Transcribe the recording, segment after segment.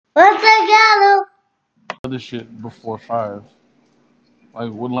What's a Other shit before 5.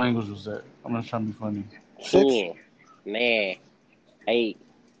 Like, what language was that? I'm not trying to be funny. 6. 10, 9, 8,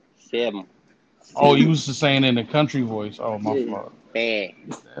 7, Oh, 6, you was just saying in the country voice. Oh, my Yeah. fault. 5,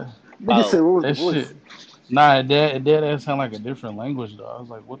 Nigga said, 4. what was the That voice? shit. Nah, that sound like a different language though. I was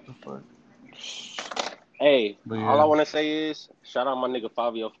like, what the fuck? Hey, But all I yeah, want to say is shout out my nigga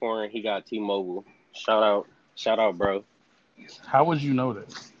Fabio Foreign. He got T-Mobile. Shout out, bro. how would you know that?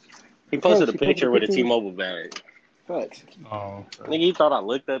 He Because posted a he posted a picture with a picture. T-Mobile badge. Facts. Oh, okay. Nigga, you thought I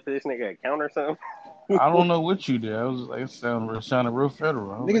looked up this nigga account or something? I don't know what you did. I was like, it sounded real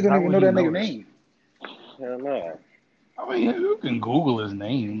federal. I was Niggas like, don't how even would know he that know nigga that? name. Hell no. I mean, you can Google his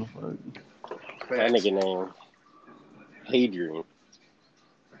name. The fuck? That Facts. nigga named Hadrian.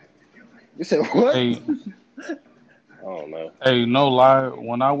 You said what? Hey, I don't know. hey, no lie.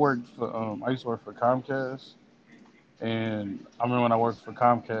 When I worked for, I used to work for Comcast, and I remember when I worked for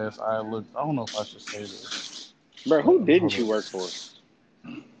Comcast, I looked. I don't know if I should say this. Bro, who Hold didn't you up. work for?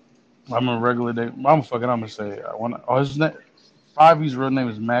 I'm a regular day. I'm fucking. I'm gonna say it. His name, 5E's real name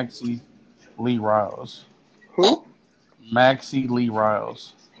is Maxie Lee Riles. Who? Maxie Lee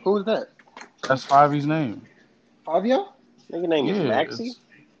Riles. Who is that? That's 5E's name. Fabio? Nigga name is Yeah, Maxie? it's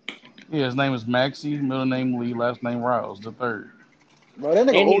yeah. His name is Maxie, middle name Lee, last name Riles, the third. Bro, that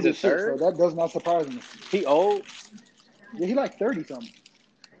nigga And he's old a as shit, so third? that does not surprise me. He old? Yeah, he like 30 something.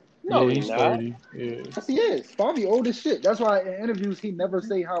 No, Yeah, he he's not. 30. Yeah. Yes, he is. Fabio old as shit. That's why in interviews he never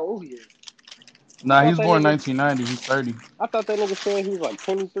say how old he is. I Nah, thought he's that born in nigga 1990. He's 30. I thought that nigga said he was like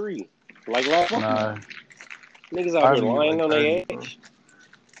 23. Like last Fuck no. Nah, niggas out here 5E lying like on 30, their bro. age.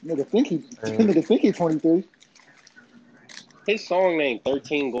 Nigga think he Yeah. nigga think he 23. His song named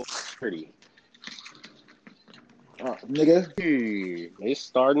 13 Gold 30. Nigga. It's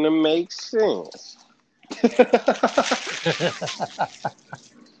starting to make sense.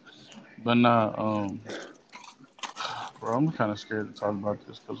 But nah, bro, I'm kind of scared to talk about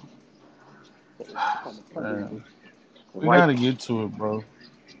this because, man, we Right. gotta get to it, bro.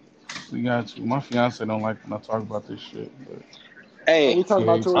 We got to. My fiance don't like when I talk about this shit, but Oh, we Hey, talking she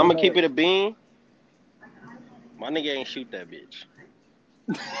about hates Tory I'm it. gonna keep Bag. it a bean. My nigga ain't shoot that bitch.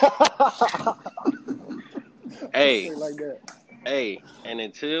 You Hey, say it like that. and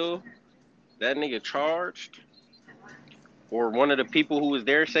until that nigga charged or one of the people who was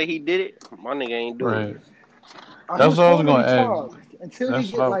there say he did it, my nigga ain't do it. Right. He That's was what I was already gonna ask. charged until he That's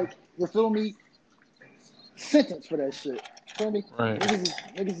get what like, you feel me, sentenced for that shit. Feel me? I right.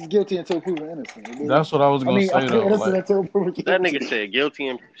 Niggas is guilty until proven innocent. You dig? That's what I was I gonna mean, say though. innocent Like, until proven That guilty. nigga said guilty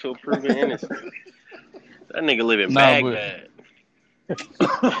until proven innocent. That nigga live in nah, but Baghdad.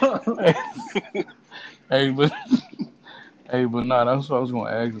 hey, but hey, but nah. That's what I was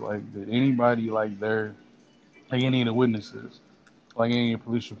gonna ask. Like, did anybody like there, like any of the witnesses, like any of the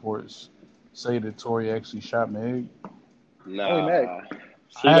police reports, say that Tory actually shot Meg? Only Meg. Nah.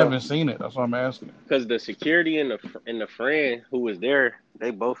 I See though, haven't seen it. That's what I'm asking. because the security and the friend who was there,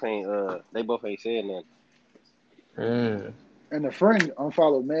 they both ain't said nothing. Yeah. And the friend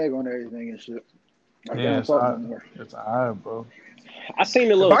unfollowed Meg on everything and shit. Like they Yeah, don't talk no more. it's odd, bro. I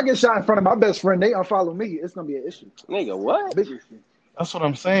seen a If I little get shot in front of my best friend, they unfollow me. It's gonna be an issue, nigga. What? big issue. That's what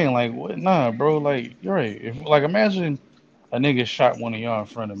I'm saying. Like, what? Nah, bro. Like, you're right. If like, imagine a nigga shot one of y'all in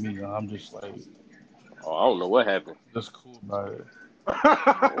front of me, and I'm just like, Oh, I don't know what happened. just cool about it.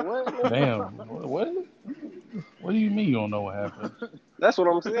 What, nigga? Damn. What? What do you mean you don't know what happened? That's what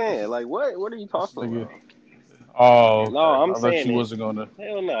I'm saying. Like, what? What are you This talking nigga. about? Oh, No, okay. I'm I thought saying you it. wasn't gonna.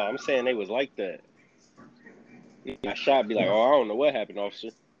 Hell no, I'm saying they was like that. I shot, be like, oh, I don't know what happened, officer.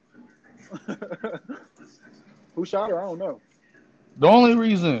 Who shot her? I don't know. The only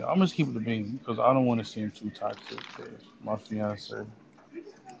reason I'm just keeping the bean because I don't want to seem too toxic. Cause my fiance,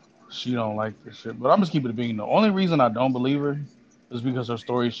 she don't like this shit. But I'm just keeping it being. The only reason I don't believe her is because her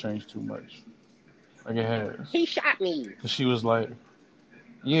story's changed too much. Like it has. He shot me. Cause she was like,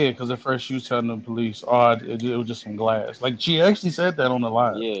 yeah. Cause at first she was telling the police, oh, it was just some glass. Like she actually said that on the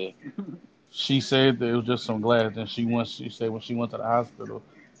live. Yeah, She said that it was just some glass. And she said when she went to the hospital,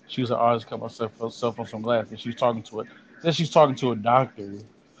 she was like, oh, I just cut myself on some glass. And she's talking to it. Then she's talking to a doctor.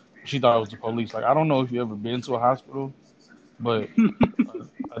 She thought it was the police. Like I don't know if you ever been to a hospital, but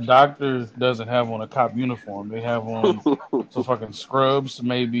a doctor doesn't have on a cop uniform. They have on some fucking scrubs,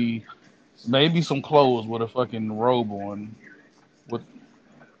 maybe some clothes with a fucking robe on,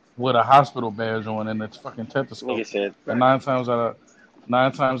 with a hospital badge on, and it's fucking nigga stethoscope. said And Facts. nine times out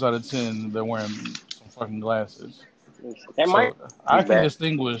of 10, they're wearing some fucking glasses. that might So be I can bad.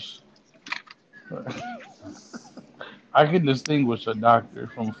 distinguish. I can distinguish a doctor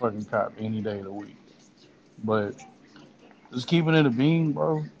from a fucking cop any day of the week. But just keeping it a bean,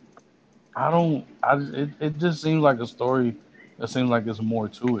 bro. I don't. It just seems like a story that seems like there's more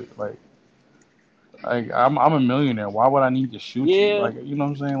to it. Like I'm a millionaire. Why would I need to shoot you? Yeah, Like you know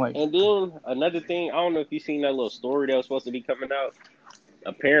what I'm saying? Like and then another thing, I don't know if you seen that little story that was supposed to be coming out.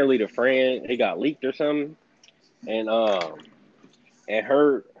 Apparently, the friend it got leaked or something, and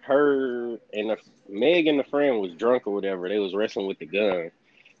her and the Meg and the friend was drunk or whatever. They was wrestling with the gun.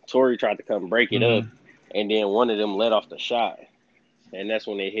 Tory tried to come break it up, mhm. and then one of them let off the shot, and that's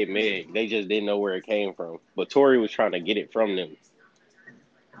when they hit Meg. They just didn't know where it came from, but Tory was trying to get it from them.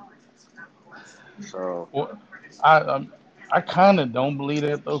 So Well, I I kind of don't believe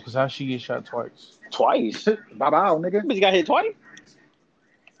that though, because how she get shot twice? twice, Bye bye, nigga. bitch got hit twice.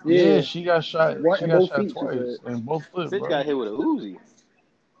 Yeah, Yeah, she got shot. one She in got both shot feet. She said twice in both foot, Bitch bro. got hit with a Uzi.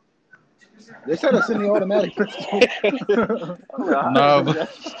 they said a semi-automatic pistol. I don't know how that Nah, bitch but got.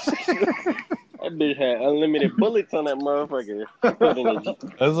 That bitch had unlimited bullets on that motherfucker. She put in a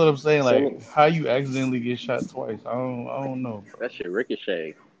that's what I'm saying. semi. Like, how you accidentally get shot twice? I don't know, bro. That shit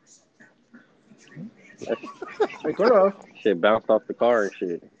ricochet. That They could have. shit bounced off the car and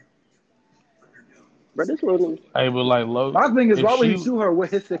shit. But this little Hey, but like, low, My thing is, if why would he she, sue her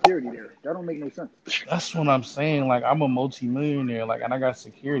with his security there? That don't make no sense. that's what I'm saying. Like, I'm a multi-millionaire, like, and I got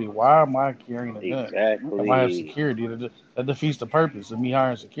security. Why am I carrying a gun? If I have exactly, security, that defeats the purpose of me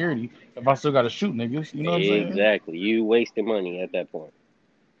hiring security. If I still got to shoot niggas, you know what I'm saying? exactly. You wasting money at that point.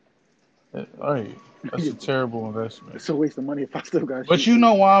 Right, that's a terrible investment. It's a waste of money if I still got to But shoot niggas. you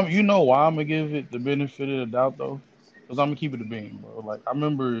know why I'm gonna give it the benefit of the doubt though, because I'm gonna keep it a beam, bro. Like I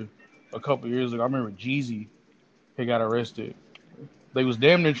remember a couple years ago, I remember Jeezy he got arrested. They was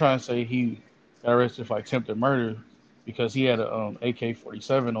damn near trying to say he got arrested for like attempted murder because he had a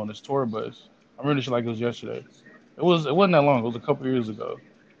AK-47 on his tour bus. I remember this shit like it was yesterday. It wasn't that long. It was a couple years ago.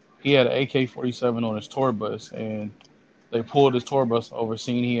 He had an AK-47 on his tour bus, and they pulled his tour bus over,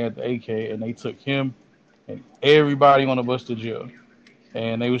 seeing he had the AK, and they took him and everybody on the bus to jail.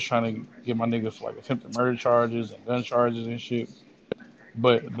 And they was trying to get my nigga for like attempted murder charges and gun charges and shit.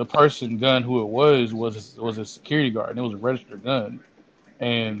 But the person gun who it was a security guard, and it was a registered gun.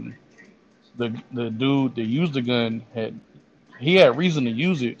 And the dude that used the gun he had reason to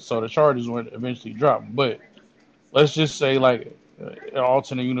use it, so the charges were eventually dropped. But let's just say like an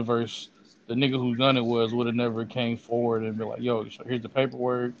alternate universe, the nigga whose gun it was would have never came forward and be like, "Yo, here's the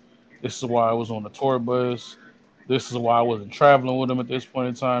paperwork. This is why I was on the tour bus. This is why I wasn't traveling with him at this point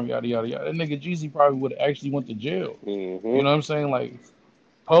in time. Yada yada yada." That nigga Jeezy probably would have actually went to jail. You Hmm. know what I'm saying? Like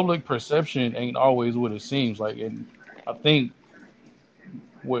public perception ain't always what it seems like, and I think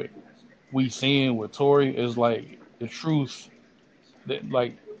what we seeing with Tory is like the truth. That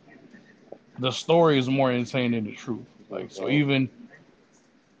like the story is more insane than the truth. Like so, Hmm.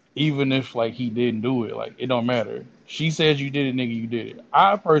 even if like he didn't do it, like it don't matter. She says you did it, nigga, you did it.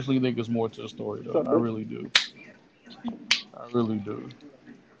 I personally think it's more to the story What's though. up, I bitch? really do. I really do.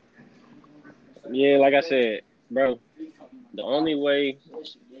 Yeah, like I said, bro. The only way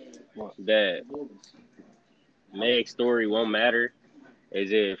that Meg's story won't matter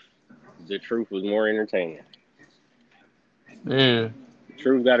is if the truth was more entertaining. Yeah,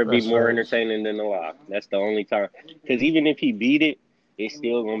 Truth got to be that's more facts. entertaining than the lie. That's the only time. Because even if he beat it, it's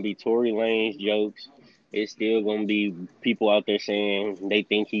still gonna be Tory Lane's jokes. It's still gonna be people out there saying they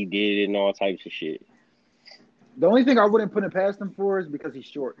think he did it and all types of shit. The only thing I wouldn't put it past him for is because he's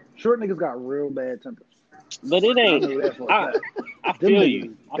short. Short niggas got real bad tempers. But it I ain't. know that for a I fact. I Them feel niggas you.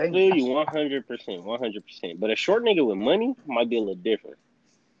 is I feel you dangerous. 100%, 100%. But a short nigga with money might be a little different.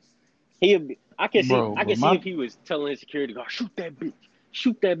 He, I can see, Bro, I can but see my if he was telling his security guard, "Shoot that bitch,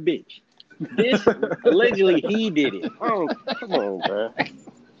 shoot that bitch." This allegedly he did it. Oh, come on, bro.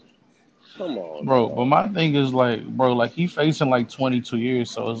 Come on, but dog. my thing is like, bro, like he facing like 22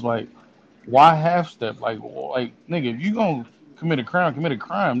 years, so it's like, why half step? Like nigga, if you gonna commit a crime, commit a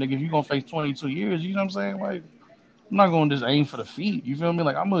crime, nigga. If you gonna face 22 years, you know what I'm saying? Like, I'm not gonna just aim for the feet. You feel me?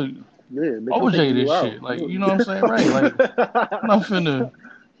 Like I'm a Yeah, bitch, I'm OJ taking this you out. shit. Like, you know what I'm saying? Right? Like, I'm not finna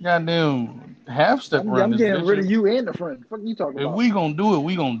goddamn half step around I'm this getting bitch. rid of you and the friend. What you talking If about? we gonna do it,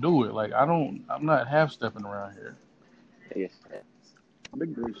 we gonna do it. Like, I'm not half stepping around here. Yes.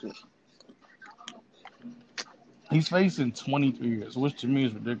 Big boy shit. He's facing 23 years, which to me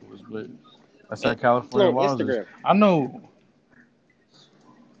is ridiculous, but that's how And California on laws is. Instagram, I know.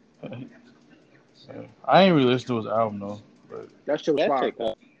 I ain't really listened to his album though, but That shit was that fire. chick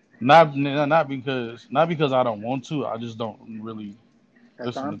up. not because I don't want to. I just don't really Have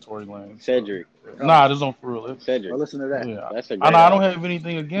listen time? to Tory Lanez. So Cedric, yeah. Oh, Nah, I just don't for real. well, Cedric. listen to that. Yeah, That's a I know great I don't album, have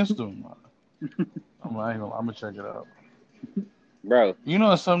anything against him. I'm gonna check it out. bro. You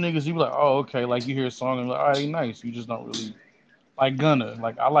know, some niggas you be like, oh okay, like you hear a song and you're like, all right, nice. You just don't really Like Gunna.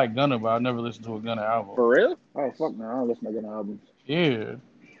 Like I like Gunna, but I never listened to a Gunna album. For real? Oh fuck no, I don't listen to good albums. Yeah,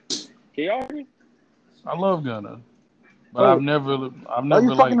 Can y'all hear me? I love Gunna, but Oh, I've why you never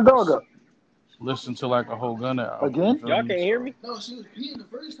fucking like the dog up listened to like a whole Gunna album. You again? feel Y'all me? can't hear So me?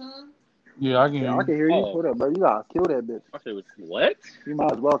 yeah, I can Yeah, hear I you. can hear you. Oh, Hold up, bro. You gotta kill that bitch. I said, what? You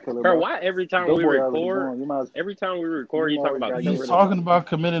might as well kill her, Bro, bro. why every time Go we boy already record, born. you talk Already about gotta get He's rid killing? of her. talking about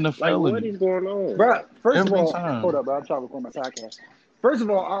committing a Like, what felony is going on? Bro, first of every all, hold time. up, bro. I'm trying to record my podcast. First of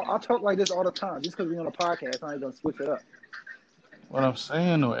all, I talk like this all the time. Just because we on a podcast, I ain't gonna switch it up. What I'm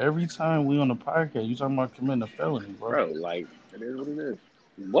saying though, every time we on the podcast, you talking about committing a felony, bro. Bro, like, It is what it is.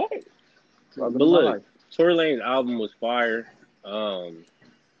 what? Welcome But to my look, life. Tory Lane's album was fire.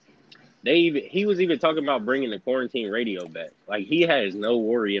 He was even talking about bringing the quarantine radio back. Like, he has no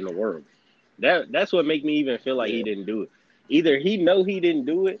worry in the world. That's what make me even feel like he Yeah, didn't do it. Either he know he didn't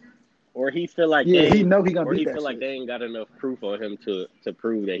do it, or he feel like yeah. He know he gonna beat that they shit. ain't got enough proof on him to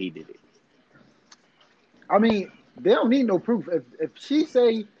prove that he did it. I mean, they don't need no proof. If she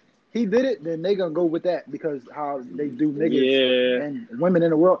say he did it, then they gonna go with that because how they do niggas Yeah, and women in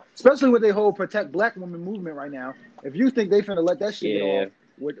the world, especially with their whole protect black women movement right now. If you think they finna let that shit get yeah. off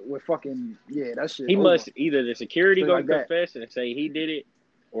with fucking that shit He over must either the security straight gonna like that. confess and say he did it,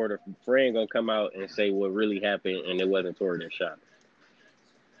 or the friend gonna come out and say what really happened and it wasn't Tory that shot him.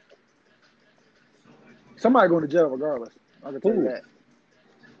 Somebody going to jail regardless. I can tell you Who? that.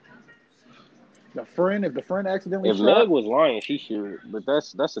 If the friend accidentally If Meg shot, was lying, she should. But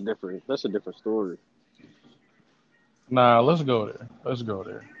that's a different story. Nah, let's go there. Let's go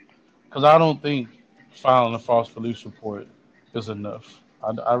there. Because I don't think filing a false police report is enough.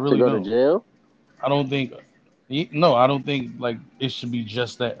 I To really go to don't. jail? I don't think. No, I don't think like it should be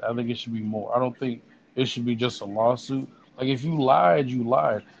just that. I think it should be more. I don't think it should be just a lawsuit. Like if you lied, you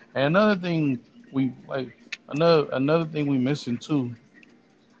lied. And another thing we like another thing we missing too,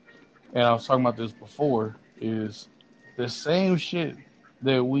 and I was talking about this before, is the same shit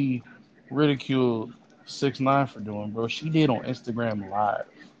that we ridiculed 6ix9ine for doing, bro. She did on Instagram Live.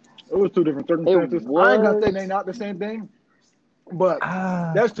 it was two different It circumstances. I ain't gonna say they was, not the same thing, but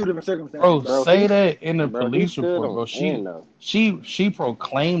Ah, that's two different circumstances, bro, bro. bro. say that in the He police stood report, on bro. and though. She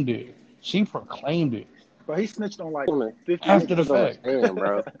proclaimed it. She proclaimed it But he snitched on like 50 He after the niggas. stood on a fact. stand,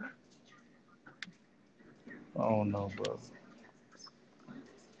 bro. Oh no, bro.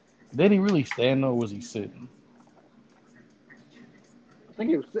 Did he really stand or was he sitting? I think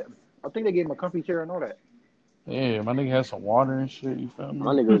he was sitting. I think they gave him a comfy chair and all that. Yeah, my nigga had some water and shit. You feel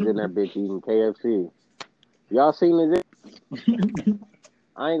My me? nigga was in that bitch eating KFC. Y'all seen it?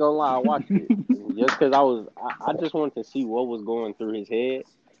 I ain't gonna lie, I watched it just because I just wanted to see what was going through his head.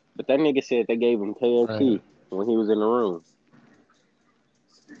 But that nigga said they gave him Right. KFC when he was in the room.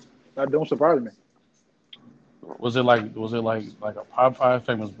 That don't surprise me. Was it like a Popeye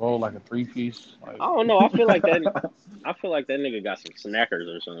famous bowl, like a 3-piece? Like I don't know. I feel like that nigga got some snackers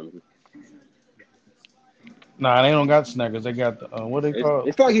or something. nah, they don't got snackers. They got the what they call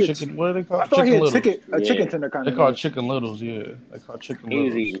I thought he had, chicken. What are they I called? thought he Chicken had Littles. a chicken Yeah, tender kind They of call nigga. Chicken Littles. Yeah, they call Chicken he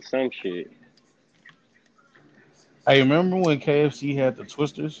was Littles. eating some shit. Hey, remember when KFC had the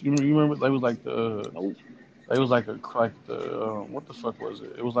Twisters? You remember they was like the Nope, they was like the what the fuck was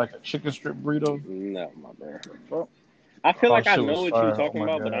it? It was like a chicken strip burrito. no, my bad. Well, I feel Oh, like I shit know was what you fire. Oh talking my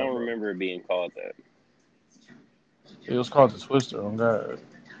about, but I god, don't bro. remember it being called that. It was called the Twister. Oh god.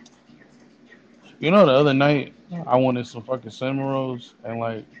 You know, the other night I wanted some fucking cinnamon rolls, and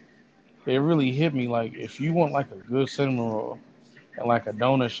like it really hit me. Like if you want like a good cinnamon roll, and like a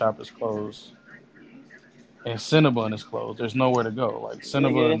donut shop is closed, and Cinnabon is closed, there's nowhere to go. Like Nigga,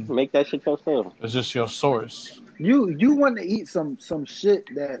 Cinnabon make that shit yourself. is just your source. you want to eat some shit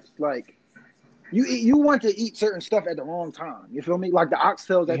that's like you want to eat certain stuff at the wrong time. You feel me? Like the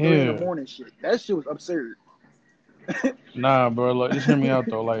oxtails at 3 in the Yeah. morning shit. That shit was absurd. Nah, bro. Like, just hear me out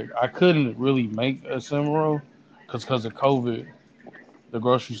though. Like, I couldn't really make a cinnamon roll because of COVID. The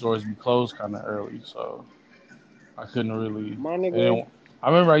grocery stores be closed kind of early, so I couldn't really. My And nigga. then I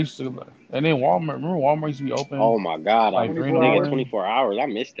remember I used to, and then Walmart. Remember Walmart used to be open Oh my god, I like 3 in the 24 nigga hours. morning. 24 hours. I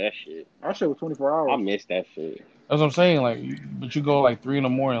missed that shit. Our shit was 24 I hours. missed that shit. That's what I'm saying. Like, but you go like 3 in the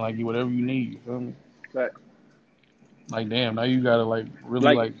morning, like you whatever you need. You feel me? But Like, damn. Now you gotta like really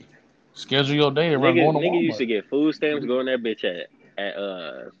Like like schedule your day around nigga going to used to Walmart. get food stamps, go in that bitch at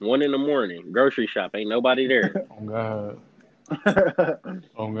 1 in the morning. Grocery shop, ain't nobody there. Oh God.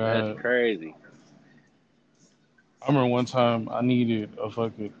 Oh That's God. crazy. I remember one time I needed a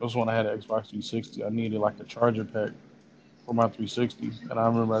fucking. This when I had an Xbox 360. I needed like a charger pack for my 360, and I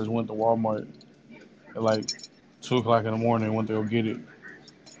remember I just went to Walmart at like 2 o'clock in the morning and went to go get it.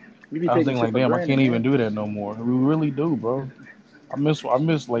 you be I was taking thinking shit like, for damn, I granted, can't even man. do that no more. We really do, bro. I miss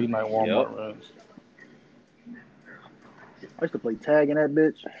late night Yep. Walmart runs. I used to play tag in that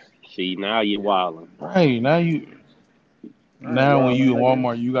bitch. See, now you wildin'. Right I ain't now when wilding, you in nigga.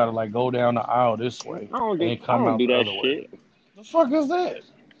 Walmart, you gotta like go down the aisle this way and I come don't out do the that other way. shit. The fuck is that?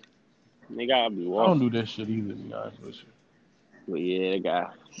 Nigga, I be I don't walking. do that shit either, to be honest with you. But yeah, they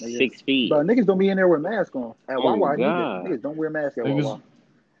got Nigga. 6 feet. But niggas don't be in there with masks on. At Oh Wawa, neither. God. Niggas don't wear masks at Niggas Wawa.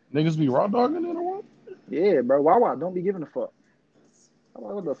 niggas be raw dogging it or what? Yeah, bro. Wawa don't be giving a fuck. I'm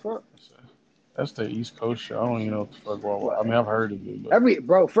like, what the fuck? That's the East Coast shit. I don't even know what the fuck Wawa. I What? mean, I've heard of it,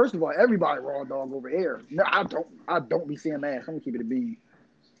 but First of all, everybody raw dog over here. No, I don't. I don't be seeing masks. I'm gonna keep it a bean.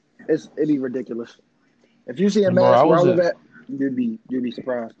 It be ridiculous. If you see a bro, I mask where I was live in at, you'd be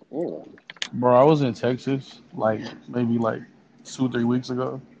surprised. Oh. bro, I was in Texas like maybe like 2 3 weeks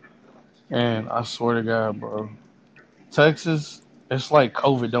ago, and I swear to God, bro, Texas, it's like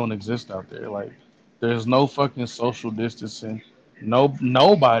COVID don't exist out there. Like, there's no fucking social distancing.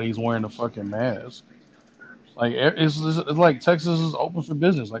 Nobody's wearing a fucking mask. Like, it's like Texas is open for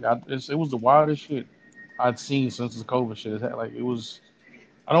business. Like, it was the wildest shit I'd seen since the COVID shit. Like, it was.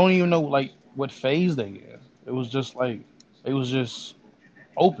 I don't even know like what phase they in. It was just like it was just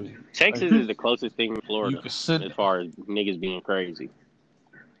open. Like, Texas is the closest thing to you Florida could sit, as far as niggas being crazy.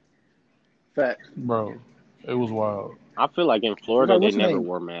 Facts. bro. It was wild. I feel like in It's Florida like, they what's your never name?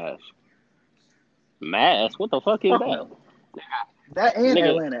 wore masks. Masks? What the fuck is Fuck that? no. That and Nigga,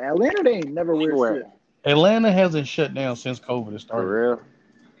 Atlanta. Atlanta, they ain't never nigga wear wear shit. Atlanta hasn't shut down since COVID has for started. real.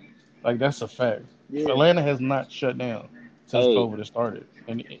 Like, that's a fact. Yeah. Atlanta has not shut down since Hey, COVID has started,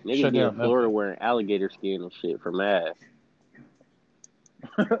 and it niggas shut be in down Florida nothing. wearing alligator skin and shit for masks.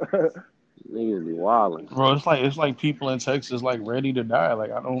 Niggas be wildin'. Bro, it's like people in Texas like ready to die.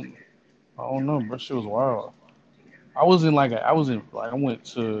 Like, I don't know, bro. Shit was wild. I went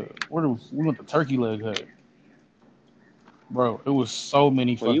to we went to Turkey Leg Hut, bro. It was so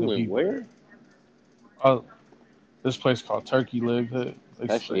many Well, you fucking went people there. where? Uh, this place called Turkey Leg Hut. They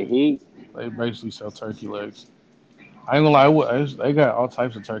That shit say heat. they basically sell turkey legs. I ain't gonna lie, they got all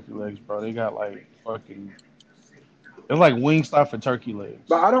types of turkey legs, bro. They got like fucking, it's like Wingstop for turkey But legs,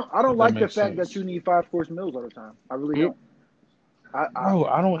 I don't if that like the makes fact that sense. you need 5 course meals all the time. I really Hmm? don't. I I, Bro,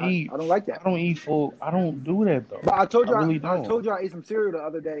 I don't like that. I don't eat full. I don't do that But though. I told I you really I don't, told you I ate some cereal the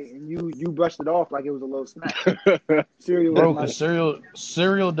other day and you brushed it off like it was a little snack. Cereal was bro. my Cause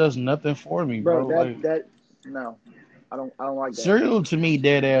cereal does nothing for me, bro. bro. That Like, that no, I don't like that. cereal to me,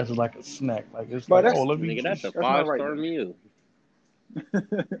 dead ass is like a snack. Like, it's But like, oh, let me Nigga, that's a that's not just. right five-star then. meal.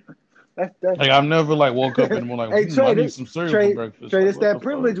 That's Like, I've never like woke up in the morning like, hey I Trey, need some cereal for Trey, breakfast. Trey, Like, it's what that the fuck?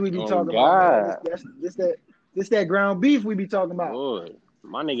 privilege we be Oh talking about, man. God. This that ground beef we be talking about. Boy,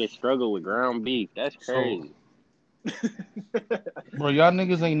 my nigga struggle with ground beef. That's So, crazy. bro, y'all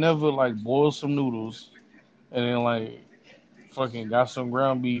niggas ain't never like boiled some noodles and then like fucking got some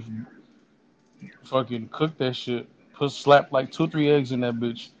ground beef, fucking cook that shit, slap like 2 3 eggs in that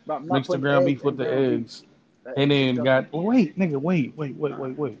bitch, But I'm not mix the putting ground eggs beef with in the ground beef. eggs, That and is then disgusting. got wait, nigga,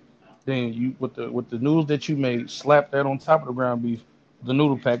 wait. Then you with the noodles that you made, slap that on top of the ground beef, the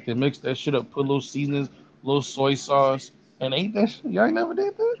noodle pack, then mix that shit up, put a little seasonings, little soy sauce, and ate that shit. Y'all ain't never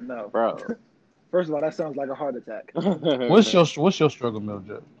did that? No. Bro. First of all, that sounds like a heart attack. What's your struggle meal,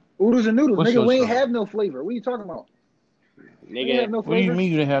 Jeff? Oodles and noodles, What's nigga. your We ain't struggle? have no flavor. What are you talking about? We ain't Nigga, have no What do you flavor.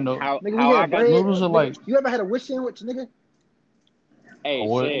 mean you didn't have no Nigga, we how I had got bread. noodles? Are Nigga, like you ever had a wish sandwich, nigga? a hey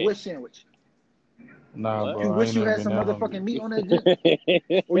what? A shit. wish sandwich. Nah, What? You bro, I wish ain't you never had been some that hungry. motherfucking meat on that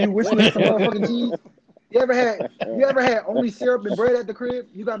shit, or you wish What you had the some motherfucking hell? cheese. You ever had only syrup and bread at the crib?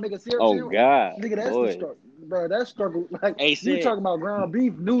 You gotta make a syrup Oh sandwich, God, nigga. That's the boy. struggle, bro. That struggle, like Hey you shit. talking about ground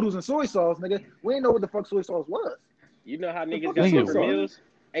beef, noodles, and soy sauce, nigga. We ain't know what the fuck soy sauce was. You know how The niggas fuck is got soy Nigga, different sauce? what? meals?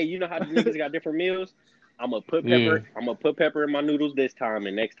 Hey, you know how niggas got different meals? I'm gonna put Yeah. pepper. I'm gonna put pepper in my noodles this time,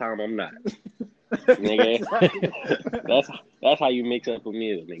 and next time I'm not, nigga. Exactly. that's that's how you mix up a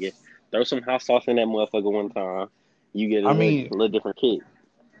meal, nigga. Throw some hot sauce in that motherfucker one time, you get a I little, mean, little different kick.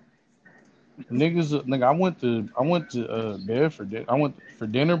 nigga, I went to bed for dinner. I went for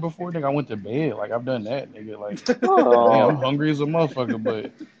dinner before, nigga. I went to bed. Like, I've done that, nigga. Like, damn, I'm Oh, hungry as a motherfucker,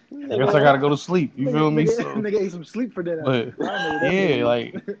 but I guess I nigga, gotta go to sleep. You nigga, feel me? nigga, So, nigga ate some sleep for dinner. but I know what that yeah, means.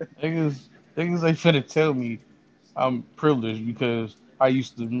 like niggas ain't finna tell me I'm privileged because I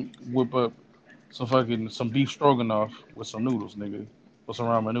used to whip up some beef stroganoff with some noodles, nigga, with some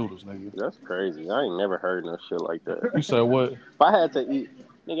ramen noodles, nigga. that's crazy. I ain't never heard no shit like that. You said what? If I had to eat,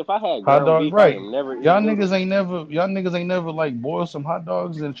 nigga, if I had Hot ground dog, beef, I right? am never eating noodles. Y'all niggas ain't never like boil some hot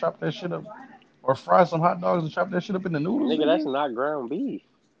dogs and chop that shit up, or fry some hot dogs and chop that shit up in the noodles, Nigga, that's nigga. not ground beef.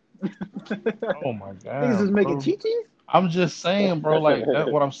 Oh my Niggas is god, making bro. chi-chis? I'm just saying, bro. Like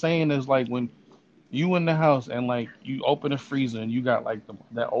that. What I'm saying is like when You in the house and like you open the freezer and you got like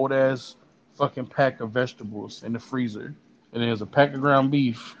that old ass fucking pack of vegetables in the freezer, and there's a pack of ground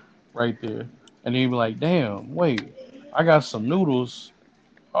beef right there, and then you be like, damn, wait, I got some noodles.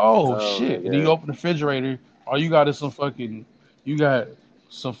 Oh Oh, shit! And then you nigga. open the refrigerator, all you got is you got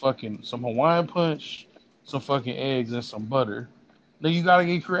some Hawaiian punch, some fucking eggs and some butter. Then you gotta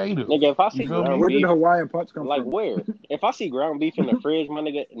get creative. Nigga, if I You see feel ground me? Where did the beef, Hawaiian punch come like from? where? If I see ground beef in the fridge, my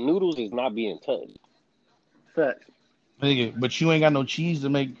nigga, noodles is not being touched. Facts. Nigga, but you ain't got no cheese to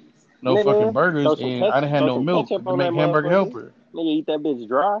make no fucking Nigga, burgers, and I didn't have throw no some milk ketchup to on that make hamburger motherfucker. helper. Nigga, eat that bitch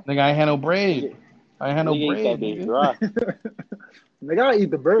dry. Nigga, I ain't had no bread. Nigga, I ain't had no nigga, eat that bread, bitch nigga. dry. Nigga, I eat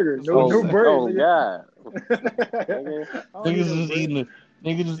the burger. That's what No, I'm no saying. bread, Oh, nigga. God. Nigga, I don't need Niggas no just bread. eating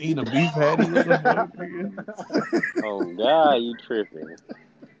nigga just eating a beef patty. What the fuck, nigga? oh, God, you tripping.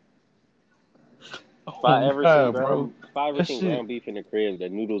 Oh God, bro. If I ever That seen shit, ground beef in the crib, the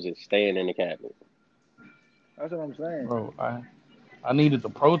noodles is staying in the cabinet. That's what I'm saying. bro. I needed the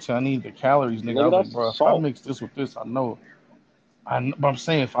protein. I needed the calories, nigga. I Nigga, was like, that's bro, if I salt. mix this with this, I know. But I'm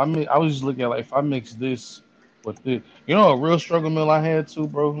saying if I was just looking at like if I mix this with this, you know, a real struggle meal I had too,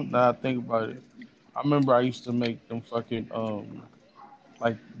 bro. Now I think about it. I remember I used to make them fucking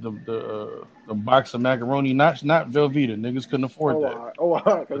like the box of macaroni, not Velveeta. Niggas couldn't afford that.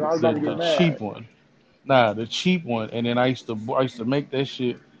 Because I was about to The get mad. cheap one. Nah, the cheap one. And then I used to make that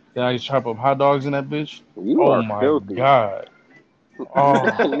shit. Then I used to chop up hot dogs in that bitch. You Oh are my filthy. god. Oh,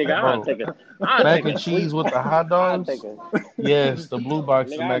 Nigga, bro. I'll Mac take and a sleep. cheese with the hot I'll take dogs. a, Yes, the blue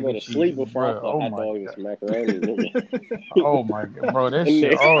box nigga, of I'll mac go and to sleep cheese, before I bro. put Oh hot my dogs and god. some macaroni, nigga. Oh my god, bro. That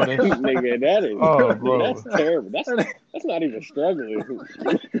shit. nigga, Oh, that. nigga, that is, Oh, nigga, that's bro. terrible. that That's not even struggling.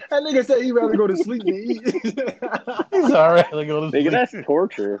 nigga said he'd rather go to sleep than eat. He's alright. Like go to Nigga, sleep. that's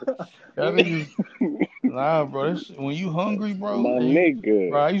torture. Y'all niggas. Nah, bro. When you hungry, bro, My and bro,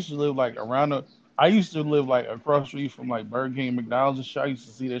 nigga. I used to live like I used to live like across the street from like Burger King, McDonald's and shit. I used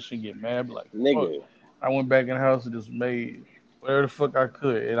to see that shit get mad, be like, fuck. Nigga. I went back in the house and just made whatever the fuck I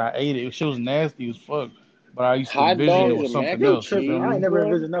could, and I ate it. Shit was nasty as fuck, but I used to Hot envision it dogs with and mac something You and else. You tripping. feel I me? ain't cheese, never bro.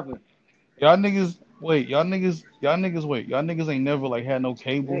 envisioned nothing. Y'all niggas ain't never like had no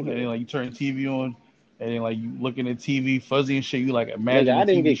cable, and then Nigga. like you turn TV on, and then like you looking at TV fuzzy and shit. You like Nigga, imagine the I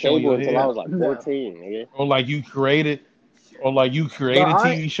didn't TV get show in cable your until I head, was like No. 14, nigga. or like you created, or like you But create a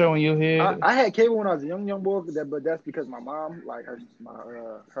TV show in your head. I had cable when I was a young boy, but that's because my mom, like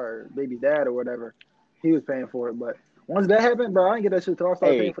her baby dad or whatever, he was paying for it. But once that happened, bro, I didn't get that shit till I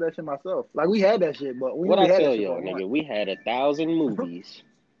started paying Hey, for that shit myself. Like we had that shit, but we what only I had tell that shit for y'all, a month. nigga, we had 1,000 movies.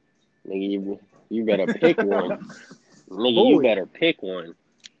 Nigga, you better pick one. Nigga, you Boy, better pick one.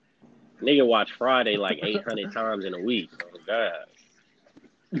 Nigga watch Friday like 800 times in a week. Oh, God.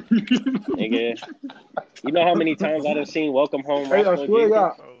 Nigga, you know how many times I done seen Welcome Home hey, I Roscoe swear to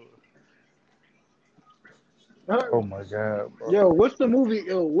Jenkins? God. Oh my god, bro. Yo, what's the movie?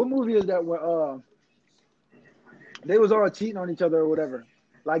 Yo, what movie is that where they was all cheating on each other or whatever?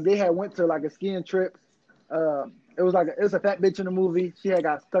 Like they had went to like a skiing trip. It was a fat bitch in the movie. She had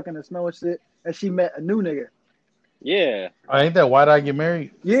got stuck in the snow and shit, and she met a new nigga. Yeah. Ain't that Why Did I Get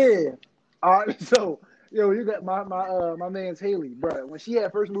Married? Yeah. All right. So, yo, you got my man's Haley, bro. When she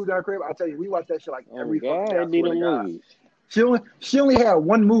had first moved to our crib, I tell you, we watched that shit like Oh, every fucking God, day. I it be swear the to God. movies. She only had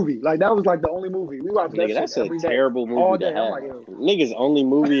one movie. Like that was like the only movie. We watched that Nigga, shit that's a every day, terrible all movie to day. I'm like, have. yo, Niggas' only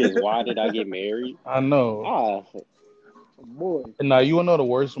movie is Why Did I Get Married? I know. Ah, boy. And now you wanna know the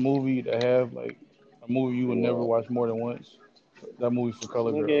worst movie to have like a movie you would never what? watch more than once? That movie for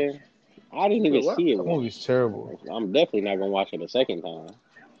color girls. Nigga, I didn't even Wait, what? see it That once. movie's terrible, I'm definitely not gonna watch it a second time.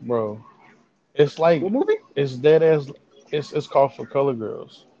 bro. It's like What movie? it's dead as it's called For Color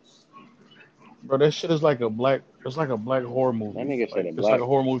Girls, bro. That shit is like it's like a black horror That movie. nigga said Like a it's like black. a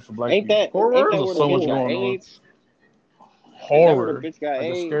horror movie for black people. Ain't Horror that There's where the so or much bitch horror? got going on. AIDS? Is that where the Horror, bitch got like a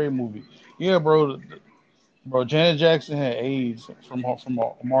AIDS? scary movie. Yeah, bro. Bro, Janet Jackson had AIDS from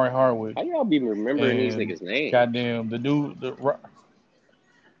Amari How Hardwick, y'all be remembering these and niggas' names? goddamn the dude,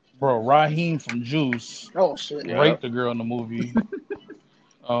 bro, Raheem from Juice Oh shit. Yep, raped the girl in the movie.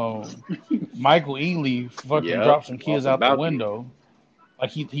 Um, Michael Ealy fucking yep. dropped some Off kids a out the balcony. window.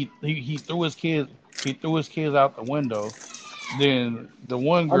 Like he threw his kids out the window. Then the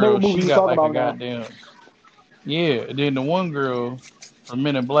one I know girl, what movie she you're got talking like a about now. goddamn yeah. Then the one girl from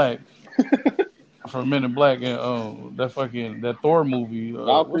Men in Black, and that Thor movie. What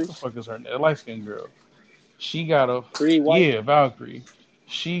Valkyrie, the fuck is her name? That light skinned girl. She got a Pretty White. yeah Valkyrie.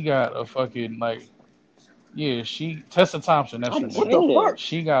 She got a fucking like yeah. She Tessa Thompson. That's her I'm What name. the fuck? saying.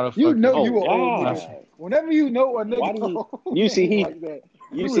 She got a You know fucking you Oh an old that's nigga. God. Whenever you know a nigga Why do old you see name he like that,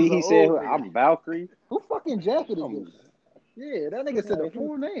 you you is see an he said old nigga. I'm Valkyrie? Who fucking jacket is this? I'm Yeah, that nigga said the Like,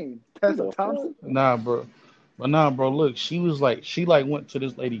 full name. who Tessa the fuck? Thompson. Nah, bro. But nah, bro. Look, she went to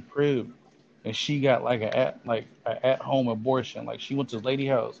this lady crib, and she got a at home abortion. Like she went to this lady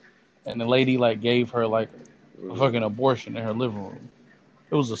house, and the lady like gave her like a Mm. fucking abortion in her living room.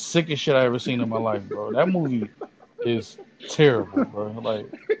 It was the sickest shit I ever seen in my life, bro. That movie is terrible, bro. Like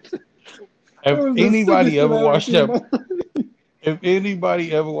That if was the sickest anybody shit ever I ever watched seen in that, my life. if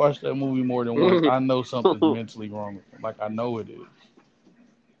anybody ever watched that movie more than once, I know something's mentally wrong with them. Like I know it is.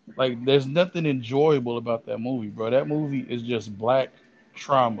 Like there's nothing enjoyable about that movie, bro. That movie is just black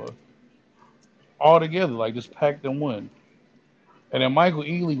trauma all together, like just packed in one. And then Michael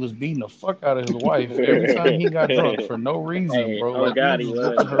Ealy was beating the fuck out of his wife every time he got drunk for no reason, Hey, bro. oh Like he God, was he just was,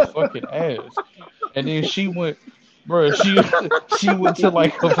 whooping her bro. fucking ass. And then she went, bro. She went to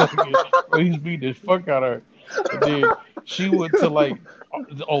like a fucking, bro. He's beating the fuck out of her. And then she went to like,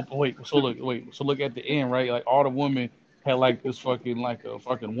 oh wait, so look at the end, right? Like all the women had like this fucking like a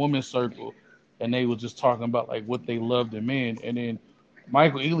fucking woman circle, and they was just talking about like what they loved in men. And then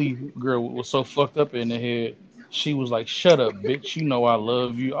Michael Ealy girl was so fucked up in the head, she was like, "Shut up, bitch! You know I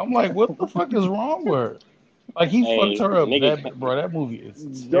love you." I'm like, what the fuck is wrong with her? Like he fucked Hey, her up nigga, that bro. That movie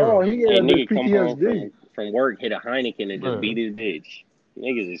is Dog, he terrible, gave hey, that bitch nigga, come home PTSD. from work, hit a Heineken and just beat bro. his bitch.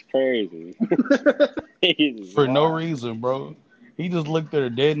 Niggas is crazy. Niggas is For no wild. reason, bro. He just looked at her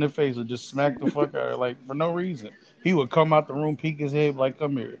dead in the face and just smacked the fuck out of her, like for no reason. He would come out the room, peek his head, like,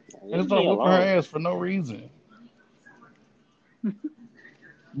 "Come here," and Leave start me whooping her alone. ass for no reason,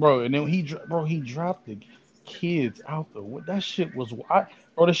 bro. And then he dropped the kids out the. That shit was,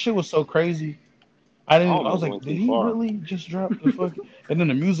 bro. The shit was so crazy. I I didn't. I was almost like, went did too he far. really just drop the fuck? And then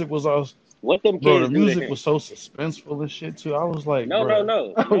the music was all, What them bro. The kids do to music him? was so suspenseful and shit too. I was like, No, no, bro.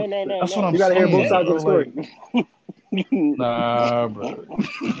 no, Oh no, no, shit! no, That's what no. I'm You gotta hear Fuck both saying, sides of bro. the story. Like, that. nah, bro.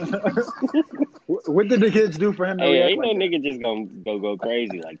 What did the kids do for him to Hey, react ain't no like that? nigga just gonna go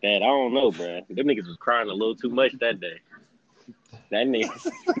crazy like that. I don't know, bruh. Them niggas was crying a little too much that day. That nigga,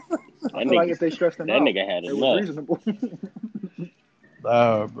 I that feel like nigga, if they stressed him that out, nigga had it was enough. reasonable.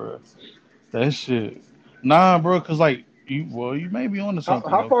 Nah, bro. That shit. Nah, bro. Cause like you may be onto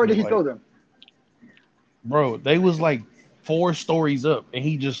something How though. far Cause did he like, throw them? bro, they was like 4 stories up, and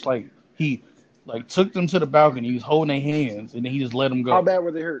he just like he like took them to the balcony. He was holding their hands, and then he just let them How go. bad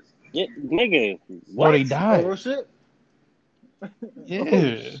were they hurt? Yeah, nigga, Bro, what? they Oh real died. shit. Oh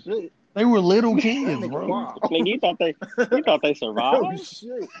Yeah, shit. they were little That kids, nigga bro. wow. Nigga, you thought they Oh survived?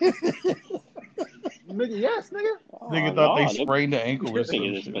 shit. Nigga, yes, nigga. Oh Nigga thought they no, sprained the ankle or them some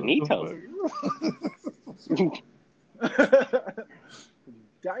niggas is shit. What the finito. fuck?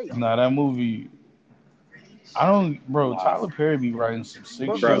 Damn. Nah, that movie. I don't, bro. Nah, Tyler Perry be writing some sick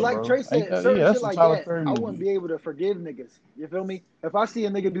But shit, bro. like bro. Trey Ain't said, that? Yeah, certain that's shit a like Tyler that, Perry I wouldn't movie. be able to forgive niggas. You feel me? If I see a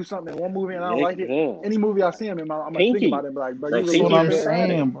nigga do something in one movie and I don't like it, Yeah. any movie I see him in, I'm gonna think about Pinky, it and be like, bro, bro, you really That's what would Pinky have I'm been bad. Green.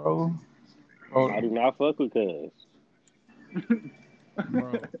 saying, bro. Bro, I do not fuck with cuz.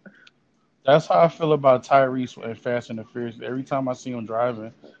 bro. That's how I feel about Tyrese in Fast and the Furious. Every time I see him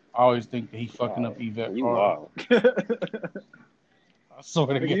driving, I always think that he fucking up Oh, Yvette you car. wild. I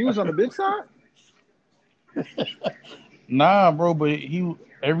swear to Nigga, you was on the God. big side? Nah, bro, but he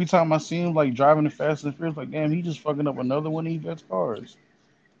every time I see him like driving the Fast and the Furious, like damn, he just fucking up another one of Yvette's cars.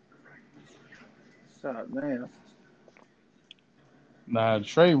 God damn. Nah,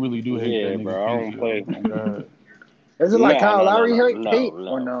 Trey really do hate that Yeah, nigga bro, I don't Pinky though. play. Oh God. Is it like No, Kyle no, no, Lowry no, hate no,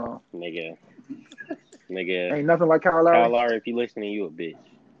 or no. no? Nigga, nigga. Ain't nothing like Kyle Kyle Lowry. Lowry, if you listening, you a bitch.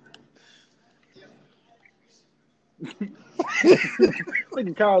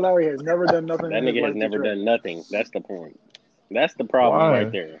 Nigga, Kyle Lowry has never done nothing That in his nigga has life to never Trey. done nothing. That's the point. That's the problem right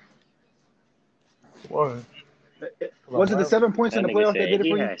Why? there. Why? Cause I'm Was it the black. 7 points in That the nigga playoffs that said did it he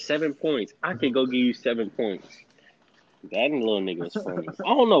for you? had 7 points. I could go give you 7 points. That little nigga is funny. I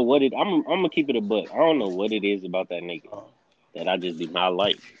don't know what it. I'm gonna keep it a buck. I don't know what it is about that nigga Oh. that I just do not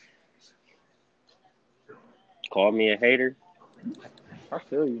like. Call me a hater. I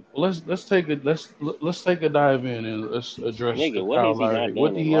feel you. Well, let's take a dive in and let's address the Nigga, what Kyle has he Lowry. not What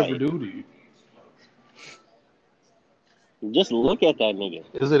done did in he ever life? do to you? Just look at that nigga.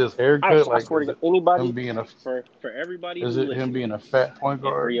 Is it his I haircut? Like, swear to is God, it him anybody, being a? for everybody Is who it him listening, being a fat point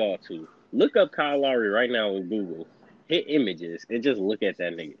and for guard? y'all too, look up Kyle Lowry right now on Google. Hit images and just look at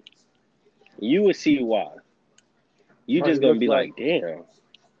that nigga. You will see why. You Bro, just he gonna looks be like like, damn,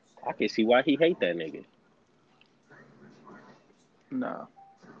 I can see why he hate that nigga. nah.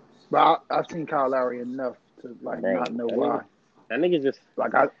 But I've seen Kyle Lowry enough to like not Bro, know why. that nigga just,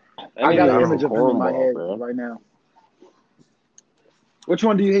 Like that I got nigga Yeah, an I is a image don't. of him in my cornball, head bro. right now. Which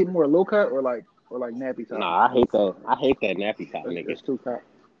one do you hate more, low cut or like nappy top? Nah, I hate that nappy top It's nigga. too cut.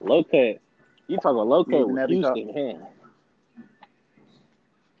 Low cut, you talking about low You hate cut the with nappy top? Houston, huh?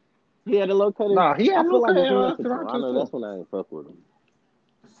 He had a low cut. Nah, he I had feel low like cut if he hair went to after Toronto Toronto, that's too. when I ain't fuck with him.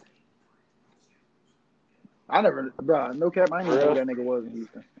 I never, bro, no cap. I didn't For even know who real? that nigga was in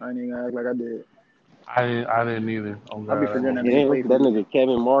Houston. I didn't even act like I did. I didn't either. Oh I be God, I forgetting that didn't. nigga Yeah, played for that Houston. nigga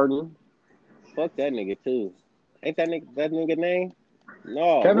Kevin Martin. Fuck that nigga too. Ain't that nigga name?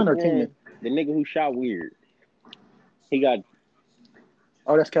 No, Kevin what's the or Kenyon? one? The nigga who shot weird. He got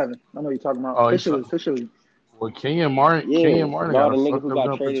Oh, that's Kevin. I know what you're talking about. Oh, His shit was, well, Kenyon Martin. yeah. Kenyon Martin No, got the a nigga fucked who up got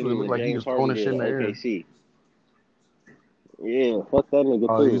jumper traded too. It in looked the like he James was Harden throwing his deal shit to in the air. OKC. Yeah, fuck that nigga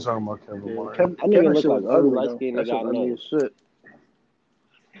Oh, you too. talking about Kevin Yeah, Martin? that nigga Kevin look shit like was every ugly light though. skinned That nigga shit I was ugly know. as shit.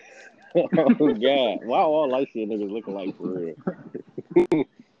 Oh god, why all light skinned niggas looking like for real?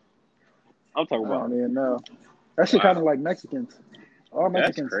 I'm talking I about. don't even know. That shit kind of Wow, like Mexicans. All that's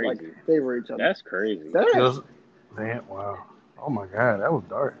Mexicans like crazy. favor each other. That's crazy. Dead ass. Just damn. Wow. Oh my God, that was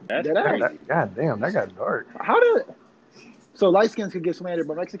dark. That's Dead ass. crazy. That God damn, that got dark. How did so light skins could get slandered,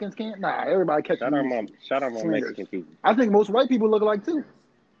 but Mexicans can't? Nah, everybody catch these Shout out my slanders. Mexican people. I think most white people look alike too.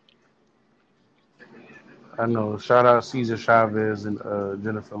 I know. Shout out Cesar Chavez and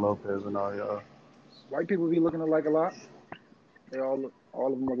Jennifer Lopez and all y'all. White people be looking alike a lot. They all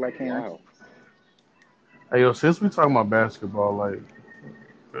of them look like Karens. Wow, Hey yo, since we talking about basketball, like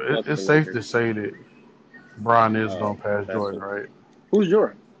it's Mexican safe niggas. to say that Bron is Oh, gonna pass that's Jordan, what. right? Who's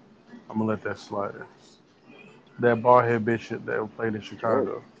Jordan? I'm gonna let that slide. That bald head bitch that played in Jordan.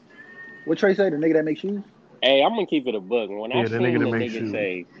 Chicago. What Trey say? The nigga that makes shoes? Hey, I'm gonna keep it a book. When I Yeah, the nigga seen that the makes nigga shoes.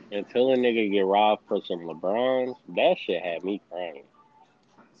 say until a nigga get robbed for some LeBrons, that shit had me crying.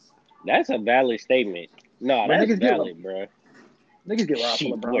 That's a valid statement. No, But that's valid, bruh. niggas get robbed for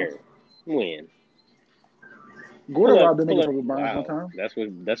Shoot, LeBrons. where? When? Gordon robbed the Pull nigga up. for LeBrons one Wow, time. that's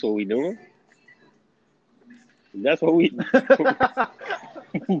what we doing. That's what we.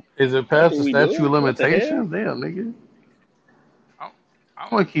 Is it That's past what the we statute of doing. What the hell? limitations? Damn, nigga. I'm, I'm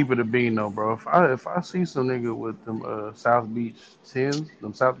gonna keep it a bean though, bro. If I see some nigga with them South Beach tens,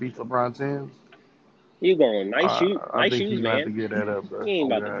 them South Beach LeBron tens, You going I nice think he shoes, gonna have to man. get that up, You bro. ain't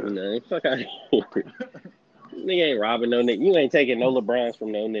Oh about to do God, nothing. Fuck out of here. Nigga ain't robbing no nigga. You ain't taking no LeBrons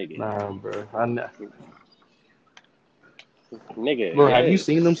from no nigga. nah, bro. Nigga, Bro, have you yes.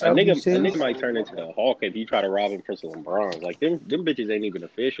 seen them A South Beach nigga, a tens? nigga might turn into the Hulk if you try to rob him for some bronze. Like them bitches ain't even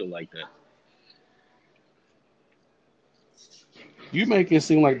official like that. You make it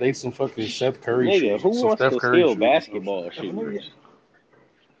seem like they some fucking Seth Curry Nigga, shoes, who some wants Steph to Curry steal shoes or some basketball shit. Nigga, shoes?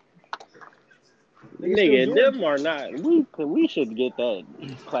 nigga still Nigga, Jordans. them are not. We should get that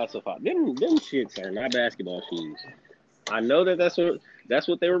classified. Them shits are not basketball shoes. I know that's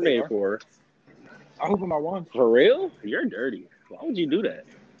what they were They made are. for. I hope my ones. For real? You're dirty. Why would you do that?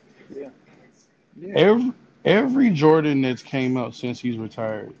 Yeah. Yeah. Every Jordan that's came out since he's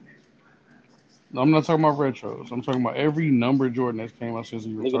retired. No, I'm not talking about retros. I'm talking about every number Jordan that's came out since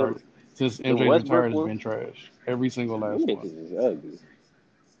he Nigga, retired. Since the MJ Westbrook retired has ones, been trash. Every single them last one. bitches is ugly.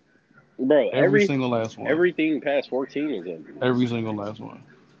 Bro, Every single last one. everything past 14 is ugly. Every single last one.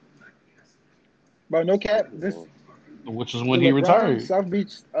 But no cap, Mhm. Which is the when he LeBron retired. South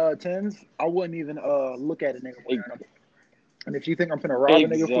Beach tens, I wouldn't even look at a nigga E- wearing them. And if you think I'm finna rob a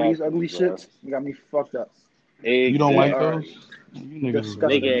nigga for these Exactly, ugly bro. shits, you got me fucked up. You don't They like Exactly. are those? You niggas is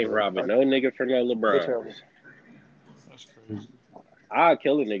disgusting. Nigga weird, ain't bro. robbing no nigga for no They're LeBrons. terrible. That's crazy. I'll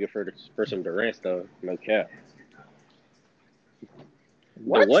kill a nigga for some Durants though. No cap. The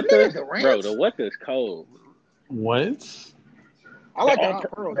What? what Nigga, the the bro? The ranch? what is cold. What? I The like the on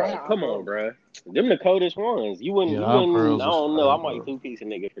hot pearls. I had bro, hot come on, pearls. bro. Them the coldest ones. You wouldn't. Yeah, You our wouldn't. I pearls is don't know. fire, I might bro. two-piece a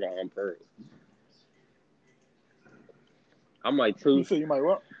nigga for the on pearls. I might You two. said you might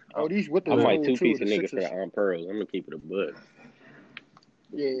what? I, Oh, these with I the The might gold too, two-piece a the nigga for sixes. the on pearls. I'm gonna keep it a buck.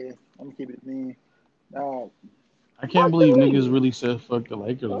 Yeah, I'm gonna keep it mean. Uh, I can't Fuck you believe niggas mean? really said fuck the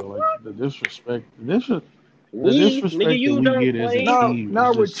Lakers though. Like the disrespect, the Nigga, disrespect that you we done get as a played. now, team is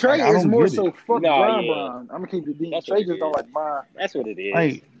now with just like Trey, I it's don't more get it. so fuck Nah, Brian. yeah, I'm gonna keep it being. that's what Trey it just don't is. like mine. That's what it is.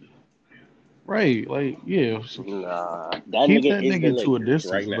 Like right, like yeah. So Nah, that keep nigga that is the nigga to a Lakers right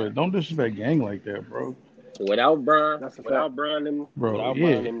distance, now. but don't disrespect gang like that, bro. That's a fact. Bro, Without Bron,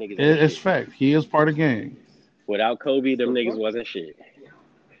 yeah, them niggas ain't it's shit. fact. He is part of gang. Without Kobe, them The niggas fuck? wasn't shit.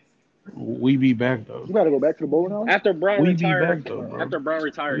 We be back though. You gotta go back to the bowling alley. After Bron We be retired, back though, bro.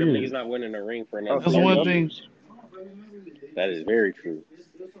 them Yeah, niggas not winning a ring for Oh, another so that's y'all 30 one done? thing. years. That is very true.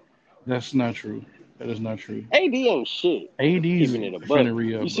 That's not true. That is not true. AD ain't shit. AD's Keeping it a buck. finna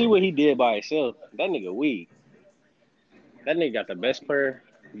re You up, see bro. what he did by himself? That nigga weak. That nigga got the best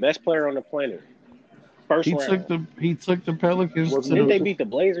player on the planet. First round. He took the Pelicans Working to Didn't the they bitches beat the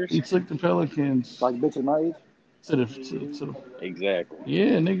Blazers? he took the Pelicans. like bitches my age. to the Exactly.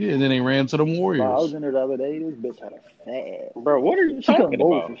 yeah, nigga, and then they ran to the Bro, I was Warriors. in there the other day. This bitch had a fat. Bro, what are you She couldn't talking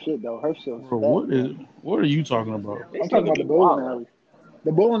bowl about? for shit though. Her shit was Bro, fat, bro. what are you talking about? This I'm talking nigga about be the bowling wildin'. alley.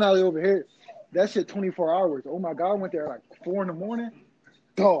 The bowling alley over here. That shit 24 hours. Oh my god, I went there like 4 in the morning.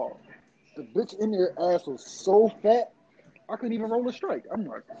 Dog, the bitch in there ass was so fat. I couldn't even roll a strike. I'm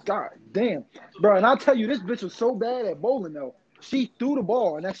like, God damn, bro. And I'll tell you, this bitch was so bad at bowling though. She threw the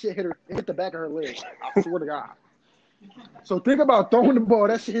ball and that shit hit the back of her leg. I swear to God. So think about throwing the ball.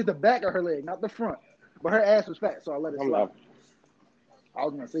 That shit hit the back of her leg, not the front. But her ass was fat, so I let it I'm slide. not. I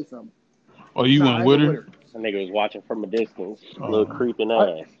was gonna say something. Oh, you Nah, went I ain't with go with her? her. That nigga was watching from a distance. Little Uh, creeping I,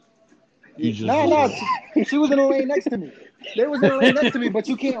 ass. you yeah, just nah, was nah. like, She was in the lane next to me. They was in the lane next to me, but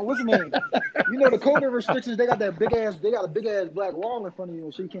you can't. What's the name? You know the COVID restrictions. They got that big ass. They got a big ass black wall in front of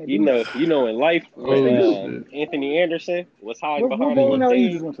you, so you can't do nothing. You know, in life when oh shit. Anthony Anderson was hiding What behind a bowling little alley you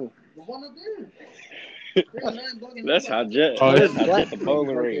just thing. went to? Oh, Oh, That's that's how black Jet the things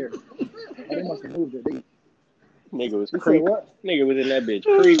bowling right ring. there. Oh, they must have moved it. Nigga was You said creeping. what? Nigga was in that bitch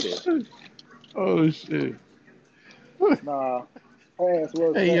oh creeping. shit. Oh shit. Nah, her ass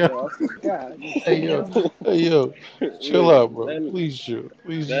was Hey fat yo, though. I said, God hey yo, damn. hey yo, chill Nigga, out, bro. Please chill,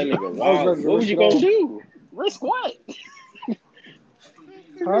 please that chill. nigga I was wild. ready to What was risk you it gonna all. do? Risk what?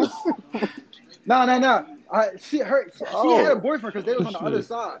 Huh? No, no, no. She had a Oh boyfriend because they was on the other shit.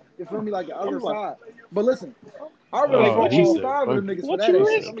 side. You feel me? Like the I'm other like, side. But listen, I really like fought He all said 5 of fuck them it. niggas for what that you He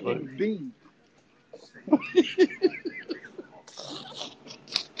ass. said Them risking? fuck niggas was beans.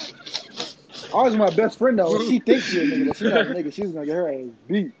 I was my best friend though, and she thinks she a nigga, but she not a nigga. She was gonna get her ass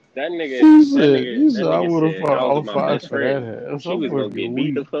beat. He said That I nigga would have said fought I was all my five best for that friend. ass. She I'm was gonna fucking get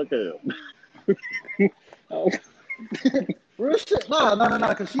beat the weak. fuck up. Real shit. Nah, nah, nah,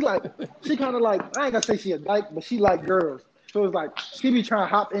 nah. Cause she kind of like, I ain't gonna say she a dyke, but she like girls. So it's like she be trying to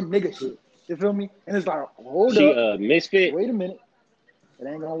hop in nigga shit. You feel me? And it's like, hold She up, misfit. wait a minute, it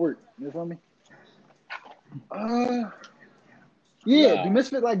ain't gonna work. You feel me? Uh, yeah. Do Nah,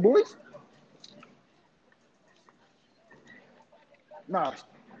 misfit like boys? Nah.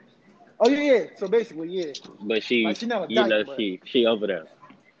 Oh yeah, yeah. So basically, yeah. but Like she, she not a you dyke, know, but she over there.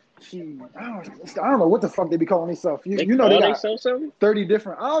 I don't know what the fuck they be calling themselves. They You know they call got themselves something. 30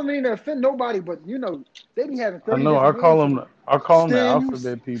 different. I don't mean to offend nobody, but you know they be having I 30 know. different names for me. I call them the Stems,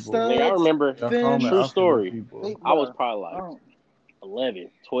 alphabet people. Nigga, I studs, remember. Yeah, I call them the fins. True alphabet story. people. I was Bruh, probably I like don't.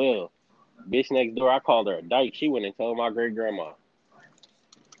 11, 12. Bitch next door, I called her a dyke. She went and told my great grandma.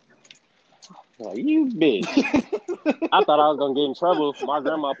 Like, you bitch. I thought I was gonna get in trouble. My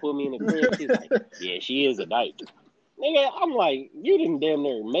grandma put me in the crib. She's like, yeah, she is a dyke. Nigga, I'm like, you didn't damn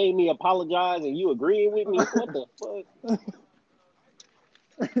near made me apologize and you agreeing with me? What the fuck?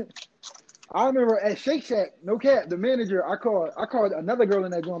 I remember at Shake Shack, no cap, the manager. I called another girl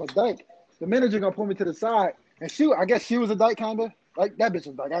in that joint a dyke. The manager gonna pull me to the side, and I guess she was a dyke kinda. Like that bitch was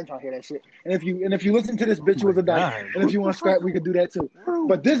a dyke. I ain't trying to hear that shit. And if you listen to this Oh bitch, my was a dyke. god, And if what you the want to fuck? scrap, we could do that too. What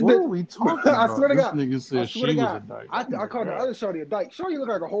But this what bitch, are we talking I swear about? to This God, nigga I said swear to she was a God, dyke. I, Oh I my called the god. other shorty a dyke. Shorty look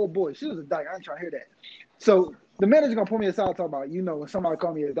like a whole boy. She was a dyke. I ain't trying to hear that. So the manager gonna pull me aside, talk about, when somebody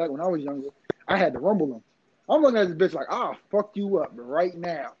called me a dyke when I was younger, I had to rumble them. I'm looking at this bitch like, I'll fuck you up right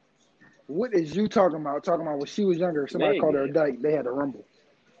now. What is you talking about? Talking about when she was younger, somebody called her a Nigga. dyke, they had to rumble.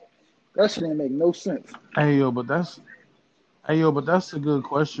 That shit didn't make no sense. Hey yo, but that's a good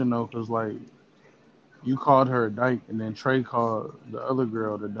question though, cause like you called her a dyke, and then Trey called the other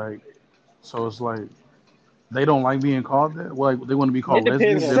girl the dyke. So it's like they don't like being called that. Well, like they want to be It called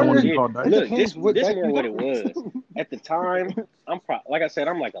depends lesbians. They on don't who want to it be Certain, is. called it dykes. Look, depends what this dyke more you what it talking was. At the time, like I said,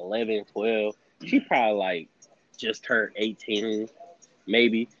 I'm like 11, 12. She probably like just turned 18,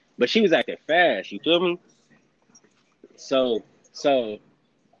 maybe. But she was acting fast, you feel me? So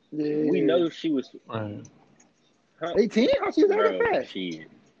we Yeah. know she was, Right. huh, 18? How she was acting bro, fast? she.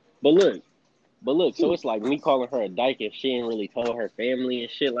 But look, so it's like me calling her a dyke if she ain't really told her family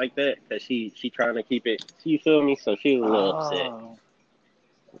and shit like that, cause she trying to keep it. You feel me? So she was a little upset. Oh,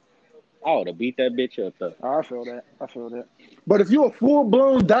 I would have beat that bitch up though. I feel that. I feel that. But if you a full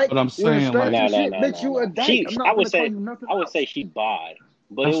blown dyke But I'm wearing saying straps like No, and no, shit, no, bitch, no, you a no. dyke. I'm not gonna call you nothing I would say else. she bod,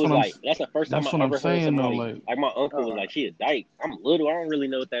 but it that's was what I'm like that's the first time that's I what I'm ever heard saying though. somebody Like like my uncle was Uh, like, "She a dyke." I'm little, I don't really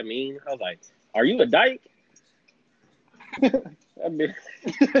know what that means. I was like, "Are you a dyke?" That bitch,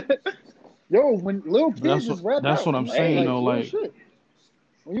 yo, when little but kids just rap that's out, what I'm saying like hey, though. real Like shit.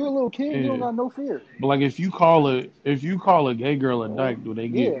 When you a little kid, you don't yeah. got no fear. But like if you call a gay girl a dyke, do they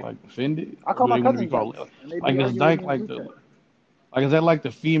get Yeah, like offended, I or call do my they want to be cousins called dykes, and they like be is arguing with dyke me in the like group the chat. like is that like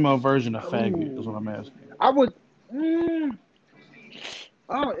the female version of faggot? Is what Oh, I'm asking. I would. Mm,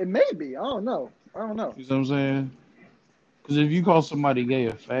 it may be. I don't know. I don't know. You see what I'm saying? Because if you call somebody gay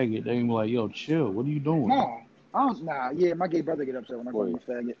a faggot, they gonna be like, "Yo, chill. What are you doing?" Nah. I don't. Nah, yeah, my gay brother get upset when I call him Wait,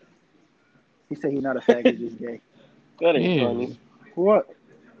 a faggot. He said he's not a faggot, just gay. that ain't Yeah, funny. What?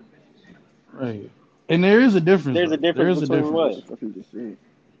 right. And there is a difference, There's a though. There difference is a between What what? the difference. fuck you just said?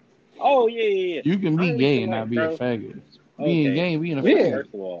 Oh yeah, yeah, yeah. You can I be don't gay even and not like, be a bro. faggot. Being Okay, gay and being a okay. Yeah. faggot.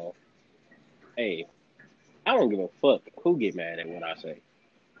 First of all, hey, I don't give a fuck who get mad at what I say.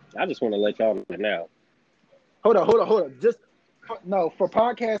 I just want to let y'all know now. Hold on. Just no, for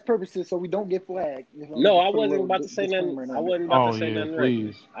podcast purposes, so we don't get flagged. Let me No, just I put a wasn't little about to say nothing. disclaimer in I on it. wasn't about to Oh say yeah, nothing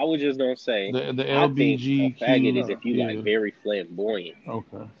reckless. please. I was just gonna say, The I think a faggot is LBGQ. Uh, if you like Yeah. very flamboyant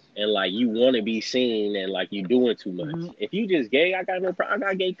Okay. and like you want to be seen and like you doing too much. hmm If you just gay, I got no problem. I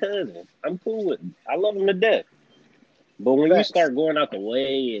got gay cousins. I'm cool with them. I love them to death. But when you Facts. start going out the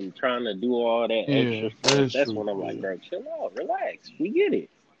way and trying to do all that Yeah, extra stuff, that's that's true. when I'm like, Yeah. bro, chill out, relax. We get it.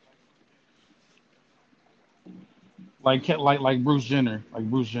 Like Bruce Jenner. Like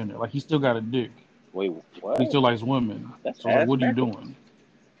Bruce Jenner. Like he still got a dick, Wait, but he what? still likes women. That's So it's like, ass what are you backwards, doing?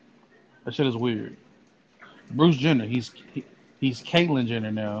 That shit is weird. Bruce Jenner. He's Caitlyn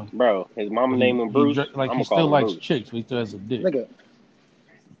Jenner now, bro. His mama but name him Bruce. like I'm he gonna still call him likes Bruce. chicks, but he still has a dick. Nigga,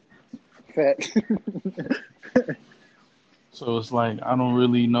 facts. So it's like I don't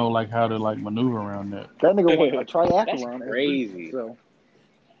really know like how to like maneuver around that. That nigga won a That's triathlon as Bruce. crazy. So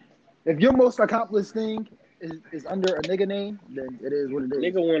if your most accomplished thing is under a nigga name, then it is what it is.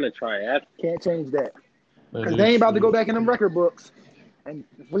 Nigga want to try after. Can't change that. That Because they is ain't about to go true. back in them record books and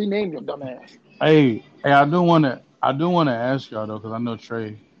rename your dumbass. Hey, I do wanna ask y'all though, because I know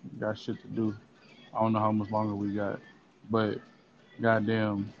Trey got shit to do. I don't know how much longer we got, but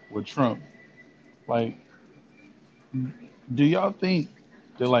goddamn, with Trump, like, do y'all think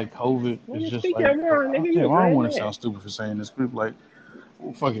that like COVID When is you just speak like, your mind, nigga, you a damn, I don't grown want to man. sound stupid for saying this group, like,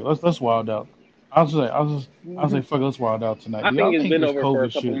 well, fuck it, let's wild out. I'll say hmm fuck it, let's wild out tonight. I Do think y'all it's think been this over for a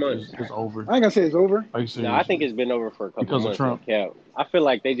COVID couple shit months. is over? I ain't gonna say it's over. Like No, I think seriously, it's been over for a couple because of months. No Trump, cap. I feel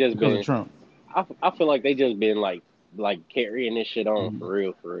like they just because of been. Trump. I feel like they just been like carrying this shit on Mm. for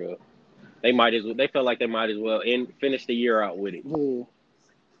real, for real. They might as well. They felt like they might as well end finish the year out with it. Yeah.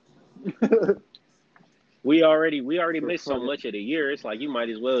 We already So missed so fuck it. much of the year. It's like you might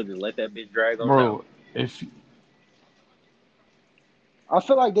as well just let that bitch drag on out. Bro, if I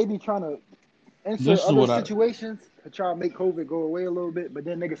feel like they be trying to insert this is other what I situations to try to make COVID go away a little bit, but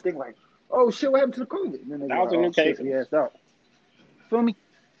then niggas think like, oh shit, what happened to the COVID? And then they be like, 1,000 oh new shit, he cases. asked out. Feel me?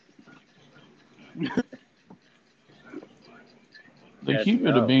 to keep Cashing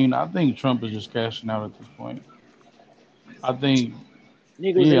it a out. bean, I think Trump is just cashing out at this point. I think,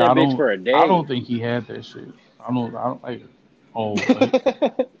 Nigga was in yeah, that I bitch don't, for a I day. don't think he had that shit. I don't like. Oh, like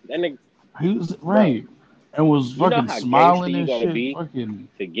That nigga, he was bro. right and was You know fucking how gangster smiling you and gotta shit, be fucking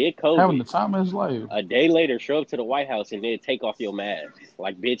to get having COVID. the time of his life. A day later, show up to the White House and then take off your mask.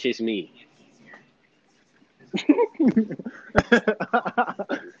 Like, bitch, it's me.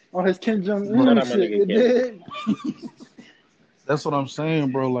 On his Kim Jong But Shout Un out my shit, nigga you Kim. did? that's what I'm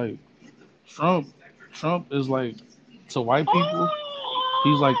saying, bro. Like Trump, Trump is like to white people,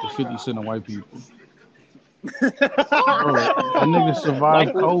 he's like the 50 Cent of white people, bro. That nigga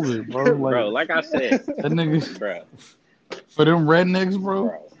Like survived we, COVID, bro. Like bro, like I said, that nigga bro, for them rednecks,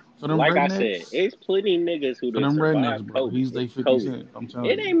 bro. bro. For them Like I said, rednecks. it's plenty niggas who For done them rednecks, survived bro. COVID. He's they 50 COVID. Cent. I'm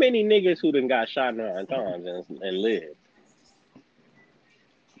It telling you. ain't many niggas who done got shot 9 times and lived.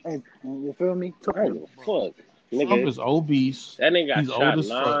 And you feel me? I Took don't them. give a fuck, Trump nigga. is obese. That nigga got He's old shot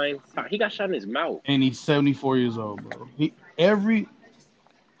as fuck, 9 times. He got shot in his mouth. and he's 74 years old, bro. He every.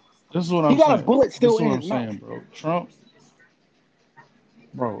 This is what He I'm got a saying. bullet This still is in what his I'm mouth. saying, bro. Trump,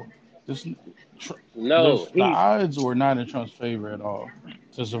 bro. This tr- No, the he's odds were not in Trump's favor at all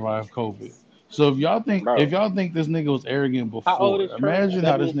to survive COVID. So if bro. y'all think this nigga was arrogant How old before, is Trump? imagine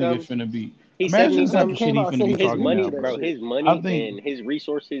how this 70 nigga something. finna be. He's Imagine 70 the type He of something. shit came he out and finna said be he His took talking heed now, to money, that bro. bro. shit. His I money think and his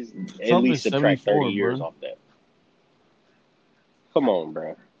resources at Trump is least subtract 30 74, years bro. off that. Come on,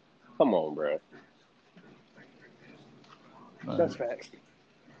 bro. Come on, bro. That's Man. facts.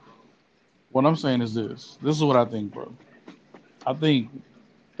 What I'm saying is this. This is what I think, bro. I think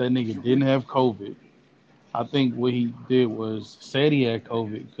that nigga didn't have COVID. I think what he did was said he had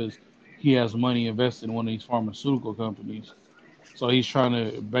COVID because he has money invested in one of these pharmaceutical companies. So he's trying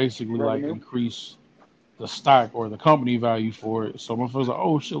to basically like Revenue. increase the stock or the company value for it. So my friends like,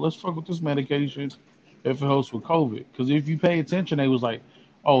 oh shit, let's fuck with this medication if it helps with COVID. Because if you pay attention, they was like,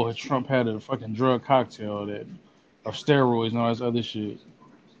 oh, Trump had a fucking drug cocktail that of steroids and all this other shit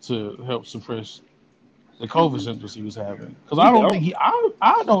to help suppress the COVID hmm symptoms he was having. Because He don't,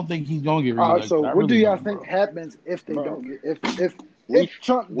 I don't think he's gonna get So reelected. I what do really y'all don't, think bro. happens if they bro. don't get We if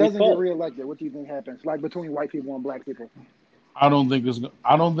Trump we doesn't get fucked. reelected? What do you think happens? Like between white people and black people? I don't think it's.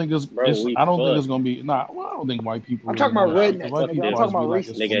 I don't think Bro, we I don't think it's fucked. gonna be. Nah, well, I don't think white people I'm really talking about want Nah, shit we because rednecks, white nigga. fucked I'm people talking them. always about be like,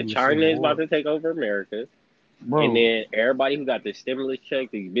 it's racists. gonna Nigga, be a China civil is about war, to take over America. And bro. then everybody who got the stimulus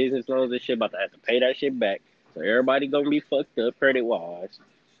check, these business loans and shit, about to have to pay that shit back. So everybody gonna be fucked up credit wise,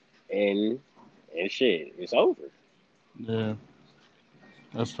 and shit, it's over. Yeah,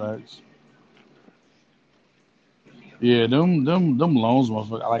 that's facts. Yeah, them loans,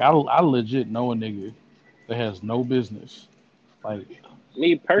 motherfucker. Like I legit know a nigga that has no business, like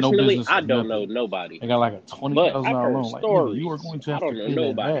Me no personally, business I or don't know nothing. nobody, They got like a twenty but thousand I've dollar heard loan. Like nigga, you are stories. going to I have to don't know pay that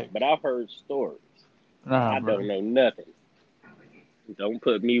nobody, back. but I've heard stories. Nah, I don't bro. know nothing. Don't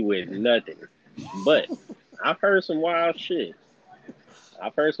put me with nothing. But I've heard some wild shit.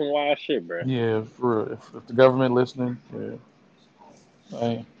 I've heard some wild shit, bro. Yeah, for real. If the government listening, yeah,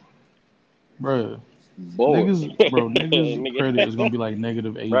 hey, bro, Boy, niggas nigga. credit is gonna be like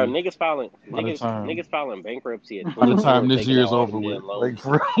negative Bro, 80 by the time niggas filing bankruptcy at by the 24, time this taking year out is all over them with. damn Like loans.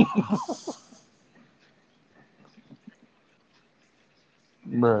 for real.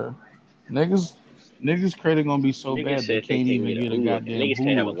 Bruh. Niggas niggas credit gonna be so Niggas bad they said they can't can't even get a get a Hulu. goddamn Niggas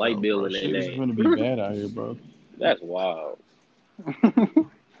can't have a Hulu light account, bill bro. in their Shit is name. gonna be bad out here, bro. That's wild.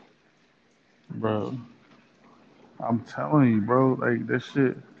 Bro, I'm telling you, bro, like this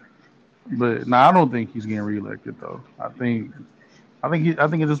shit. But nah, I don't think he's getting reelected though. I think at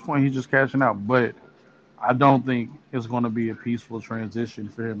this point he's just cashing out. But I don't think it's gonna be a peaceful transition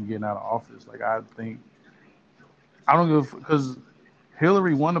for him getting out of office. Like I don't give because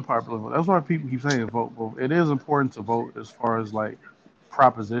Hillary won the popular vote. That's why people keep saying vote. Vote. It is important to vote as far as like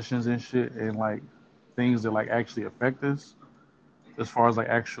propositions and shit and like things that like actually affect us as far as like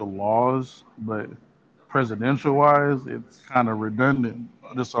actual laws. But presidential wise, it's kind of redundant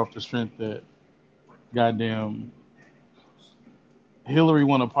just off the strength that goddamn Hillary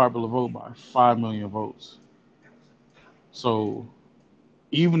won a popular vote by 5 million votes. So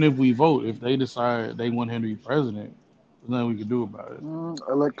even if we vote, if they decide they want him to be president, there's nothing we can do about it.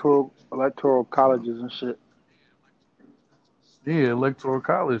 Electoral colleges and shit. Yeah, electoral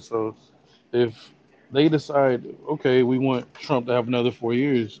college. So if they decide, okay, we want Trump to have another 4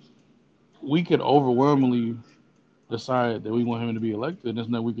 years, we could overwhelmingly decide that we want him to be elected. There's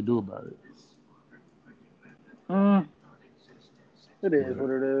nothing we could do about it. Mm, it is But what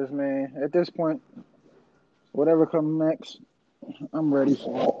it is, man. At this point, whatever comes next, I'm ready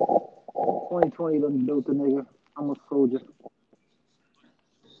for it. 2020 done built the nigga. I'm a soldier.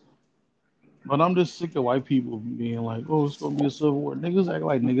 I'm just sick of white people being like, oh, it's gonna be a civil war. Niggas act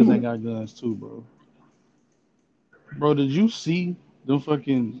like niggas ain't got guns too, bro. Bro, did you see them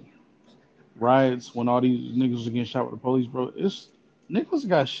fucking riots when all these niggas was getting shot with the police, bro? It's niggas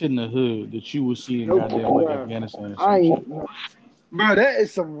got shit in the hood that you would see in Nope, goddamn like bro. Afghanistan or I some ain't, shit. bro. That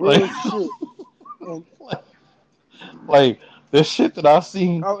is some Like, real shit. And like the shit that I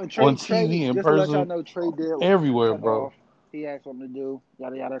seen oh, and on Trey, TV in just to let y'all person know, Trey did everywhere, cut bro. off. He had something to do,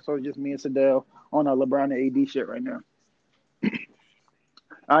 yada yada. So it's just me and Sadell on our LeBron and AD shit right now.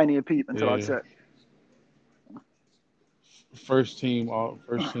 I ain't even peep until I Yeah, checked. first team all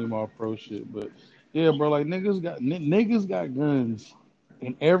pro shit. But yeah, bro, like niggas got guns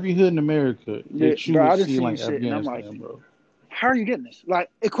in every hood in America Yeah, that you bro, would I just see in seen like shit, and I'm like, Afghanistan, bro. how are you getting this? Like,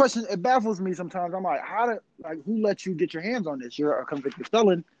 it baffles me sometimes. I'm like, who let you get your hands on this? You're a convicted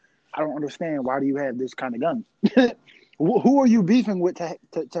felon. I don't understand. Why do you have this kind of gun? Who are you beefing with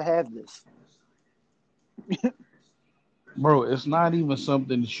to have this? Bro, it's not even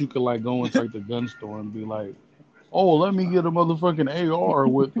something that you could like go into like the gun store and be like, oh, let me get a motherfucking AR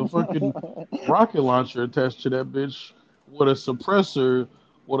with the fucking rocket launcher attached to that bitch with a suppressor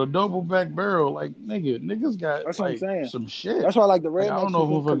with a double back barrel. Like, niggas got That's what I'm like saying. some shit. That's why I like the Like, I don't rednecks know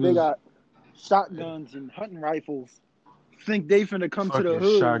who because they fuckers got shotguns and hunting rifles. Think they finna come to the fucking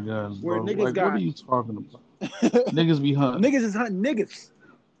hood shotguns, where bro. Like, niggas what are got you talking about? Niggas be hunting. niggas is hunting niggas.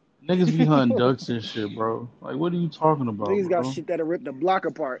 Niggas be hunting ducks and shit, bro. Like, what are you talking about, Niggas got bro? shit that'll rip the block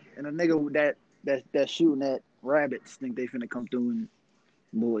apart, and a nigga that shooting at rabbits think they finna come through and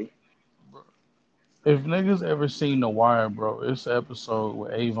boy. If niggas ever seen The Wire, bro, it's an episode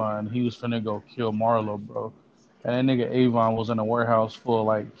with Avon. He was finna go kill Marlo, bro. And that nigga Avon was in a warehouse full of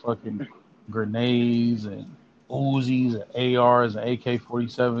like fucking grenades and Uzis and ARs and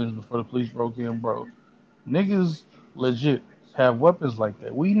AK-47s before the police broke in, bro. Niggas legit have weapons like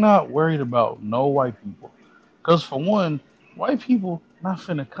that. We not worried about no white people. Cause for one, white people not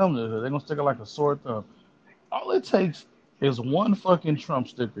finna come to the hood. They gonna stick it like a sore thumb. All it takes is one fucking Trump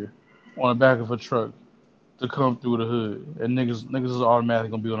sticker on the back of a truck to come through the hood, and niggas is automatically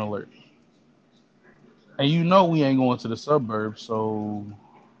gonna be on alert. And you know we ain't going to the suburbs, so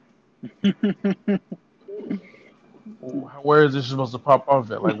Where is this supposed to pop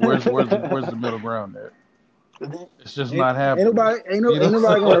off at? Like, where's the middle ground at? It's just ain't, not ain't happening. nobody ain't no You know, ain't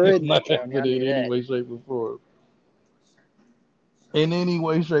nobody gonna like it's redneck not for me. I happening tell in you any that. way, shape, or form. In any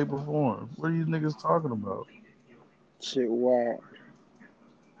way, shape, or form. What are these niggas talking about? Shit, wow.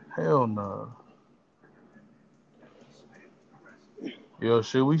 Hell no. Yo,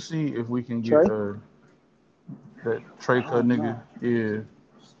 should we see if we can get Trey? that Trey I cut don't nigga? know. Yeah,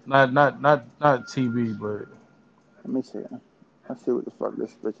 not TV, but Let me see. Let's see what the fuck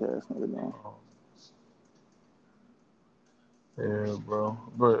this bitch ass nigga doing. um, yeah, bro.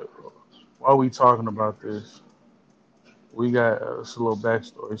 But while we talking about this, we got it's a little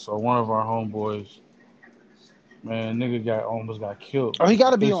backstory. So one of our homeboys, man, nigga got almost got killed Oh, for he some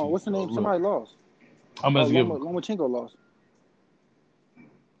gotta be on. pussy. What's the So name? look, Somebody lost. I'm Oh, just giving. Lomachenko lost.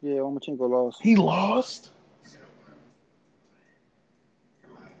 Yeah, Lomachenko lost. He lost.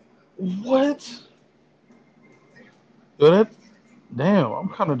 What? Yo, that damn. I'm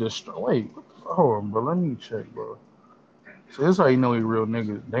kind of distraught. Wait, hold on, bro. Let me check, bro. So this how you know he real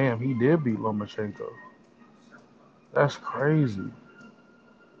niggas. Damn, he did beat Lomachenko. That's crazy.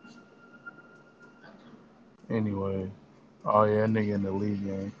 Anyway, oh yeah, that nigga in the league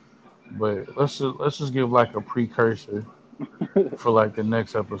game. But let's just give like a precursor for like the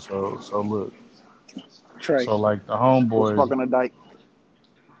next episode. So look, Trey so like the was homeboys, fucking a dyke.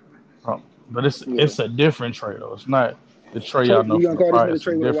 but it's Yeah. it's a different Trey though. It's not the Trey Trey, y'all know we from gonna the call this pod. nigga It's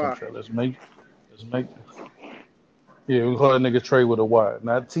a Trey with a different Y. Trey. Let's make yeah, we call that nigga Trey with a Y,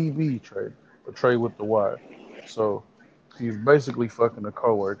 not TV Trey, but Trey with the Y. So he's basically fucking a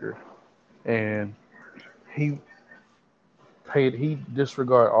coworker, and he he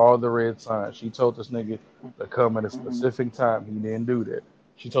disregard all the red signs. She told this nigga to come at a Mm-hmm. specific time. He didn't do that.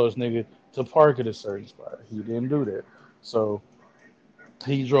 She told this nigga to park at a certain spot. He didn't do that. So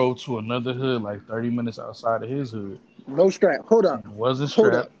he drove to another hood like 30 minutes outside of his hood. No strap. Hold up. Wasn't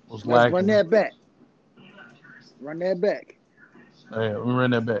Hold up. strapped, was Let's run lacking. that back. Run that back. Yeah, we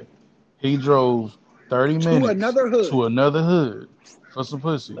ran that back. He drove 30 To minutes another hood. to another hood for some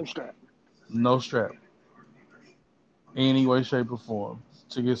pussy. No strap. No strap. Any way, shape, or form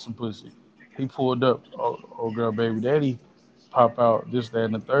to get some pussy. He pulled up. Oh girl, baby daddy pop out. This, that,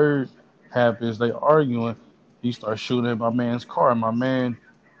 and the third happens. They arguing. He starts shooting at my man's car. My man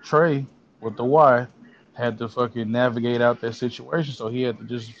Trey with the Y had to fucking navigate out that situation. So he had to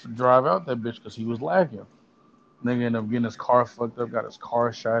just drive out that bitch because he was lacking. Nigga ended up getting his car fucked up. Got his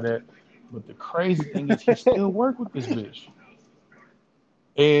car shot at. But the crazy thing is, he still worked with this bitch.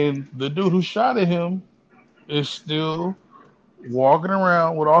 And the dude who shot at him is still walking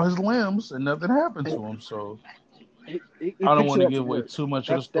around with all his limbs and nothing happened to him. So He I don't picked want you to up for give away good. too much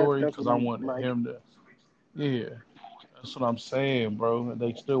of the story That's because what I I'm want like. him to. Yeah, that's what I'm saying, bro.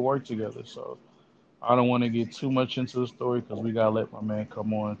 They still work together, so I don't want to get too much into the story because we gotta let my man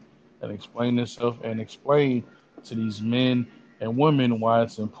come on and explain himself and explain to these men and women why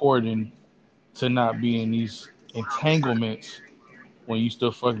it's important to not be in these entanglements when you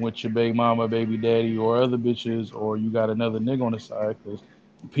still fucking with your baby mama, baby daddy, or other bitches, or you got another nigga on the side, because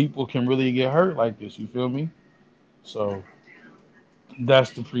people can really get hurt like this. You feel me? So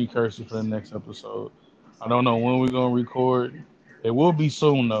that's the precursor for the next episode. I don't know when we're gonna record. It will be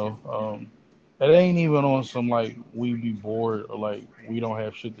soon though. It ain't even on some like we be bored or like we don't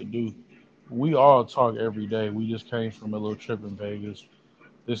have shit to do. We all talk every day. We just came from a little trip in Vegas.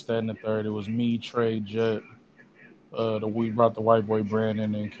 This, that, and the third. It was me, Trey, Jet, we brought the white boy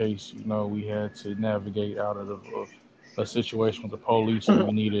Brandon in case we had to navigate out of a situation with the police and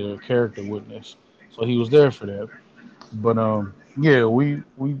we needed a character witness. So he was there for that. But yeah, we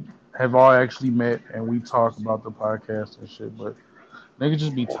have all actually met and we talk about the podcast and shit. But niggas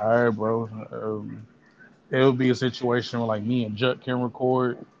just be tired, bro. It'll be a situation where like me and Jut can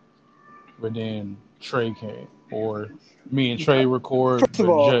record, but then Trey can't, or me and Trey record, First of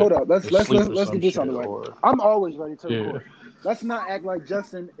but all, Jut hold up. Let's is let's asleep let's or let's some get this on shit, the way. or I'm always ready to yeah. record. Let's not act like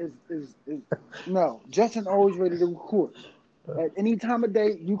Justin is no. Justin always ready to record. At any time of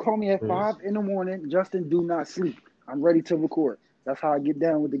day, you call me at Yeah. 5 in the morning. Justin, do not sleep. I'm ready to record. That's how I get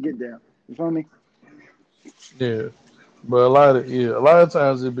down with the get down. You feel me? Yeah, but a lot of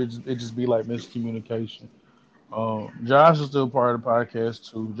times it just be like miscommunication. Josh is still part of the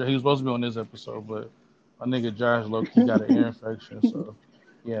podcast too. He was supposed to be on this episode, but my nigga Josh low key got an ear infection, so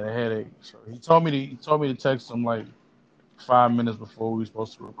he had a headache. So he told me to text him like 5 minutes before we were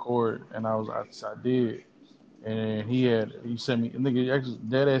supposed to record, and I did, and he sent me nigga actually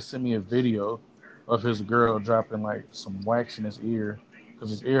dead ass sent me a video of his girl dropping like some wax in his ear because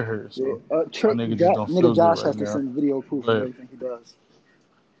his ear hurts. Yeah. So my nigga just don't Nigga feel good Josh right has to now. send video proof of But everything he does.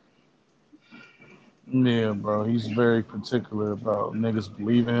 Yeah, bro. He's very particular about niggas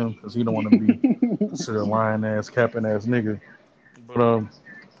believing him because he don't want to be considered a lying ass, capping ass nigga. But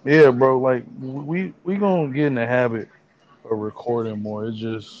yeah, bro. Like we gonna get in the habit of recording more. It's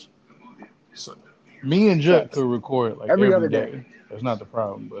just so, me and Jet Facts. could record like Every every other day. day. That's not the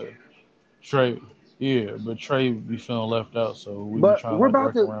problem. But Trey, yeah, but Trey be feeling left out, so we be But trying to we're like about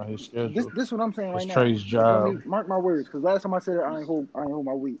work to. around his This schedule. this what I'm saying It's right now. Trey's You feel me? job. Mark my words, because last time I said it, I ain't hold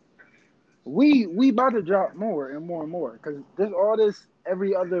my weed. We about to drop more and more and more because there's all this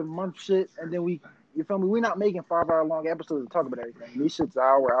every other month shit, and then we, you feel me? We're not making 5 hour long episodes to talk about everything. These shits are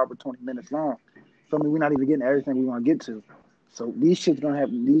hour 20 minutes long. Feel me? We're not even getting everything we want to get to. So these shits gonna have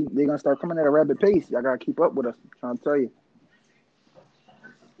they're gonna start coming at a rapid pace. Y'all gotta keep up with us. I'm trying to tell you.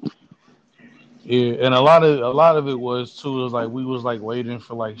 Yeah, and a lot of it was too. It was like we was like waiting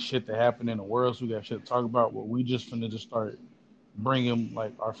for like shit to happen in the world, so we got shit to talk about. But we just finna just start bringing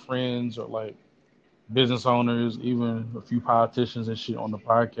like our friends or like business owners, even a few politicians and shit on the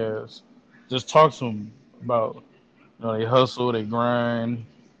podcast. Just talk to them about they hustle, they grind,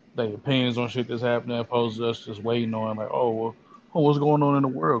 they opinions on shit that's happening, opposed to us just waiting on like, oh well, oh, what's going on in the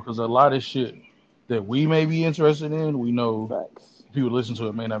world? Because a lot of shit that we may be interested in, we know Facts. people listen to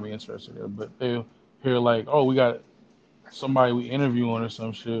it may not be interested in, but they'll hear like, oh, we got somebody we interviewing or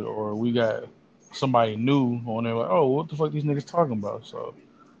some shit, or we got somebody new on there, like, oh, what the fuck these niggas talking about? So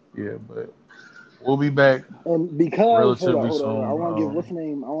yeah, but we'll be back And because relatively hold on, I soon. want to give what's the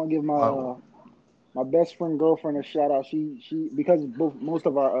name? I want to give my Uh, my best friend girlfriend a shout out. She because both most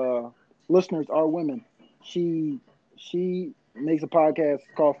of our listeners are women. She she makes a podcast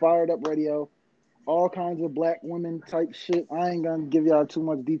called Fired Up Radio. All kinds of black women type shit. I ain't gonna give y'all too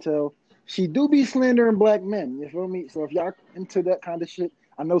much detail. She do be slandering black men. You feel me? So if y'all into that kind of shit,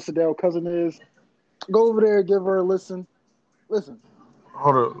 I know Sadell cousin is. Go over there, give her a listen. Listen,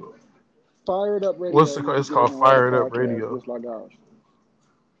 hold up, Fired Up what's Radio. the? You can It's get in called and write a Fire It Up podcast Radio. just like ours.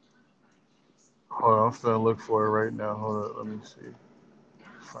 Hold on, I'm finna look for it right now. Hold up, let me see.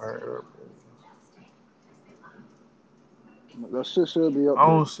 Fire It Up. That shit should be up I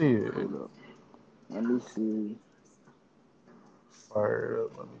there. don't see it. Hold up. Let me see. Fire It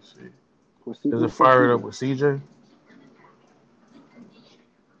Up. Let me see. Is it What's for Fire It Up CJ? with CJ?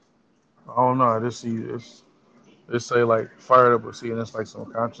 I don't know. I just see it say like Fire It Up with C, and it's like some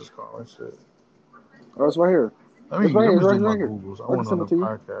conscious call and shit. Oh, it's right here. Let It's me right let here. me do It's my right here. Googles. I I can went on send the it to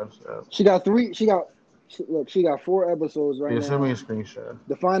you. podcast app. She got three. Look. She got 4 episodes right Yeah, send me a now. screenshot.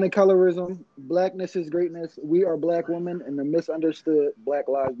 Defining colorism, blackness is greatness. We are black women, and the misunderstood Black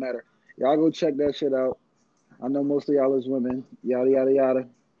Lives Matter. Y'all go check that shit out. I know most of y'all is women. Yada yada yada.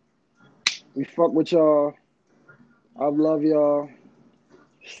 We fuck with y'all. I love y'all.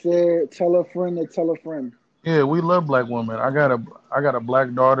 Share. Tell a friend to tell a friend. Yeah, we love black women. I got a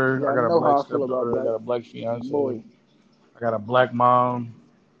black daughter. I Y'all got a know black how I feel about stepdaughter. I black got a black fiance. boy. I got a black mom.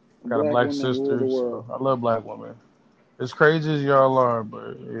 I got a Black black women rule the sister. world. So I love black women. As crazy as y'all are,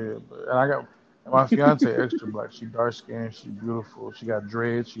 but yeah. But and I got and my fiance extra black. She dark skinned. She beautiful. She got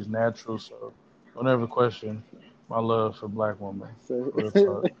dreads. She's natural. So don't ever question my love for black women. So Real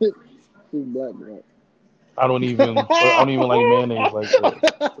talk. she's black, black. I don't even like mayonnaise like that.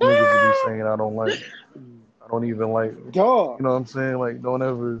 The niggas that be saying I don't like. I don't even like. Dog. You know what I'm saying? Like don't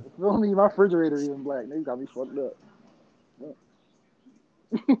ever. Feel me? My refrigerator even black. They got me fucked up.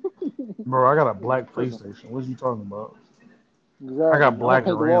 Bro, I got a black Listen, PlayStation. What you talking about? I exactly. got I'm gonna black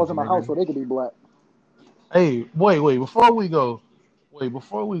paint the walls rims, in my house nigga. so they could be black. Hey, wait, before we go,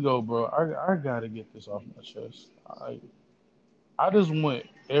 before we go, bro, I gotta get this off my chest. I just want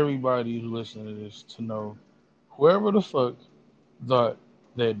everybody who's listening to this to know, whoever the fuck thought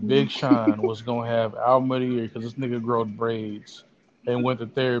that Big Sean was gonna have album of the year because this nigga growed braids and went to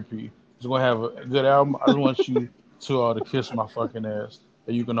therapy, is gonna have a good album. I just want you to all to kiss my fucking ass,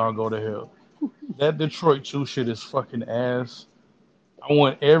 and you can all go to hell. That Detroit 2 shit is fucking ass. I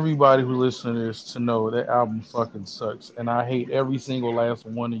want everybody who listens to this to know that album fucking sucks. And I hate every single last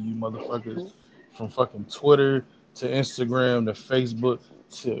one of you motherfuckers from fucking Twitter to Instagram to Facebook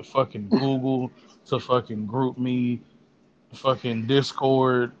to fucking Google to fucking GroupMe, fucking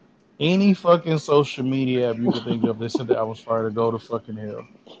Discord, any fucking social media app you could think of that said the album's fire to go to fucking hell.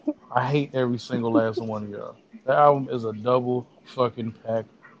 I hate every single last one of y'all. The album is a double fucking pack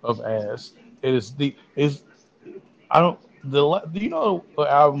of ass. It is the is I don't do you know the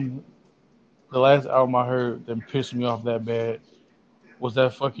album the last album I heard that pissed me off that bad was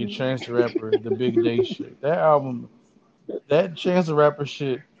that fucking Chance the Rapper, the Big Day shit. That album, that Chance the Rapper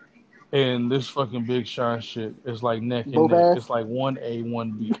shit and this fucking Big Sean shit is like neck and Both neck. ass. It's like one A,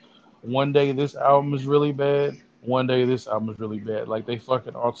 one B. One day this album is really bad, one day this album is really bad. Like they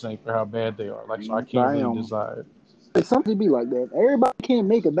fucking alternate for how bad they are. Like so I can't really Damn. decide. It's something to be like that. Everybody can't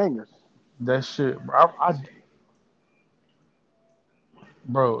make a banger. That shit, bro.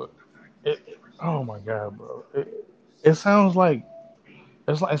 Bro, oh my god, bro. It sounds like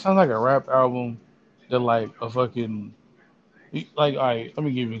it sounds like a rap album that like a fucking like. All right, let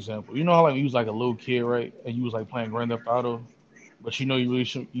me give you an example. You know how like you was like a little kid, right? And you was like playing Grand Theft Auto, but you know you really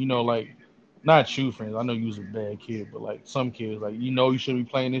should. You know like not you, friends. I know you was a bad kid, but like some kids, like you know you shouldn't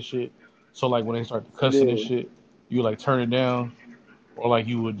be playing this shit. So like when they start cussing and Yeah. shit, you like turn it down. Or like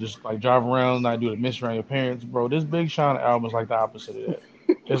you would just like drive around, not do the mission around your parents, bro. This Big Sean album is like the opposite of that.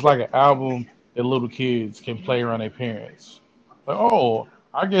 It's like an album that little kids can play around their parents. Like, oh,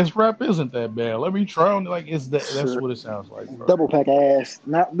 I guess rap isn't that bad. Let me try on. Like, it's that. That's Sure. what it sounds like, bro. Double pack of ass.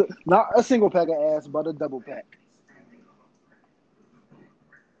 Not a single pack of ass, but a double pack.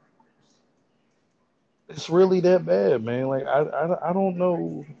 It's really that bad, man. Like, I don't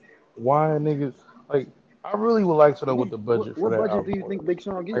know why niggas like. I really would like to know what the budget for What that budget do album you think was. Big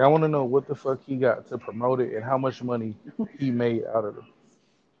Sean Like, get? I want to know what the fuck he got to promote it and how much money he made out of it.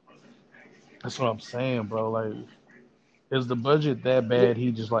 That's what I'm saying, bro. Like, is the budget that Yeah, bad?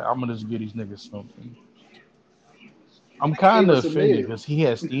 He just like, I'm gonna just give these niggas something. I'm he gave kind of us a offended mid. because he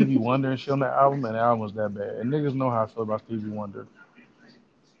had Stevie Wonder and shit on that album, and the album was that bad. And niggas know how I feel about Stevie Wonder,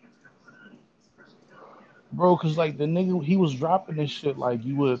 bro. Cause like the nigga, he was dropping this shit like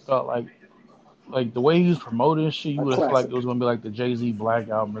you would have thought like the way he was promoting shit, you A would have felt like it classic. was gonna be like the Jay-Z Black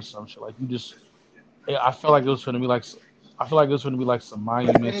album or some shit. Like you just, I felt like it was gonna be like, I feel like it was gonna be like some And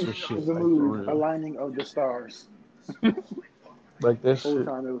monumental it was shit, a like for move, real. aligning of the stars. Like that Whole shit.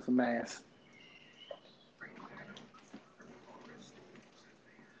 time it was a mass.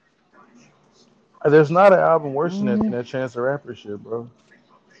 There's not an album worse than Mm, that Chance the Rapper shit, bro.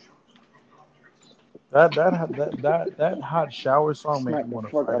 That hot shower song make me smack the want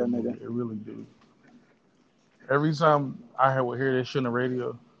to fuck fight out a of nigga. nigga. It really do. Every time would hear that shit on the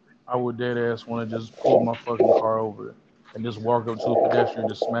radio, I would dead ass want to just pull my fucking car over and just walk up to a pedestrian,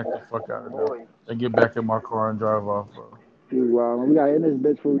 just smack the fuck out of them, Boy. and get back in my car and drive off, bro. Dude, wow. We got in this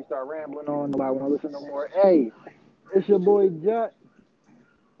bitch before we start rambling on. Nobody want to listen no more. Hey, it's your boy Jut,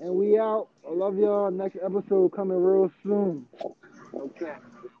 and we out. I love y'all. Next episode coming real soon. Okay.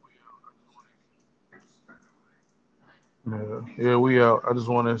 Yeah, we out. I just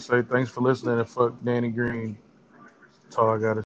want to say thanks for listening and fuck Danny Green. That's all I gotta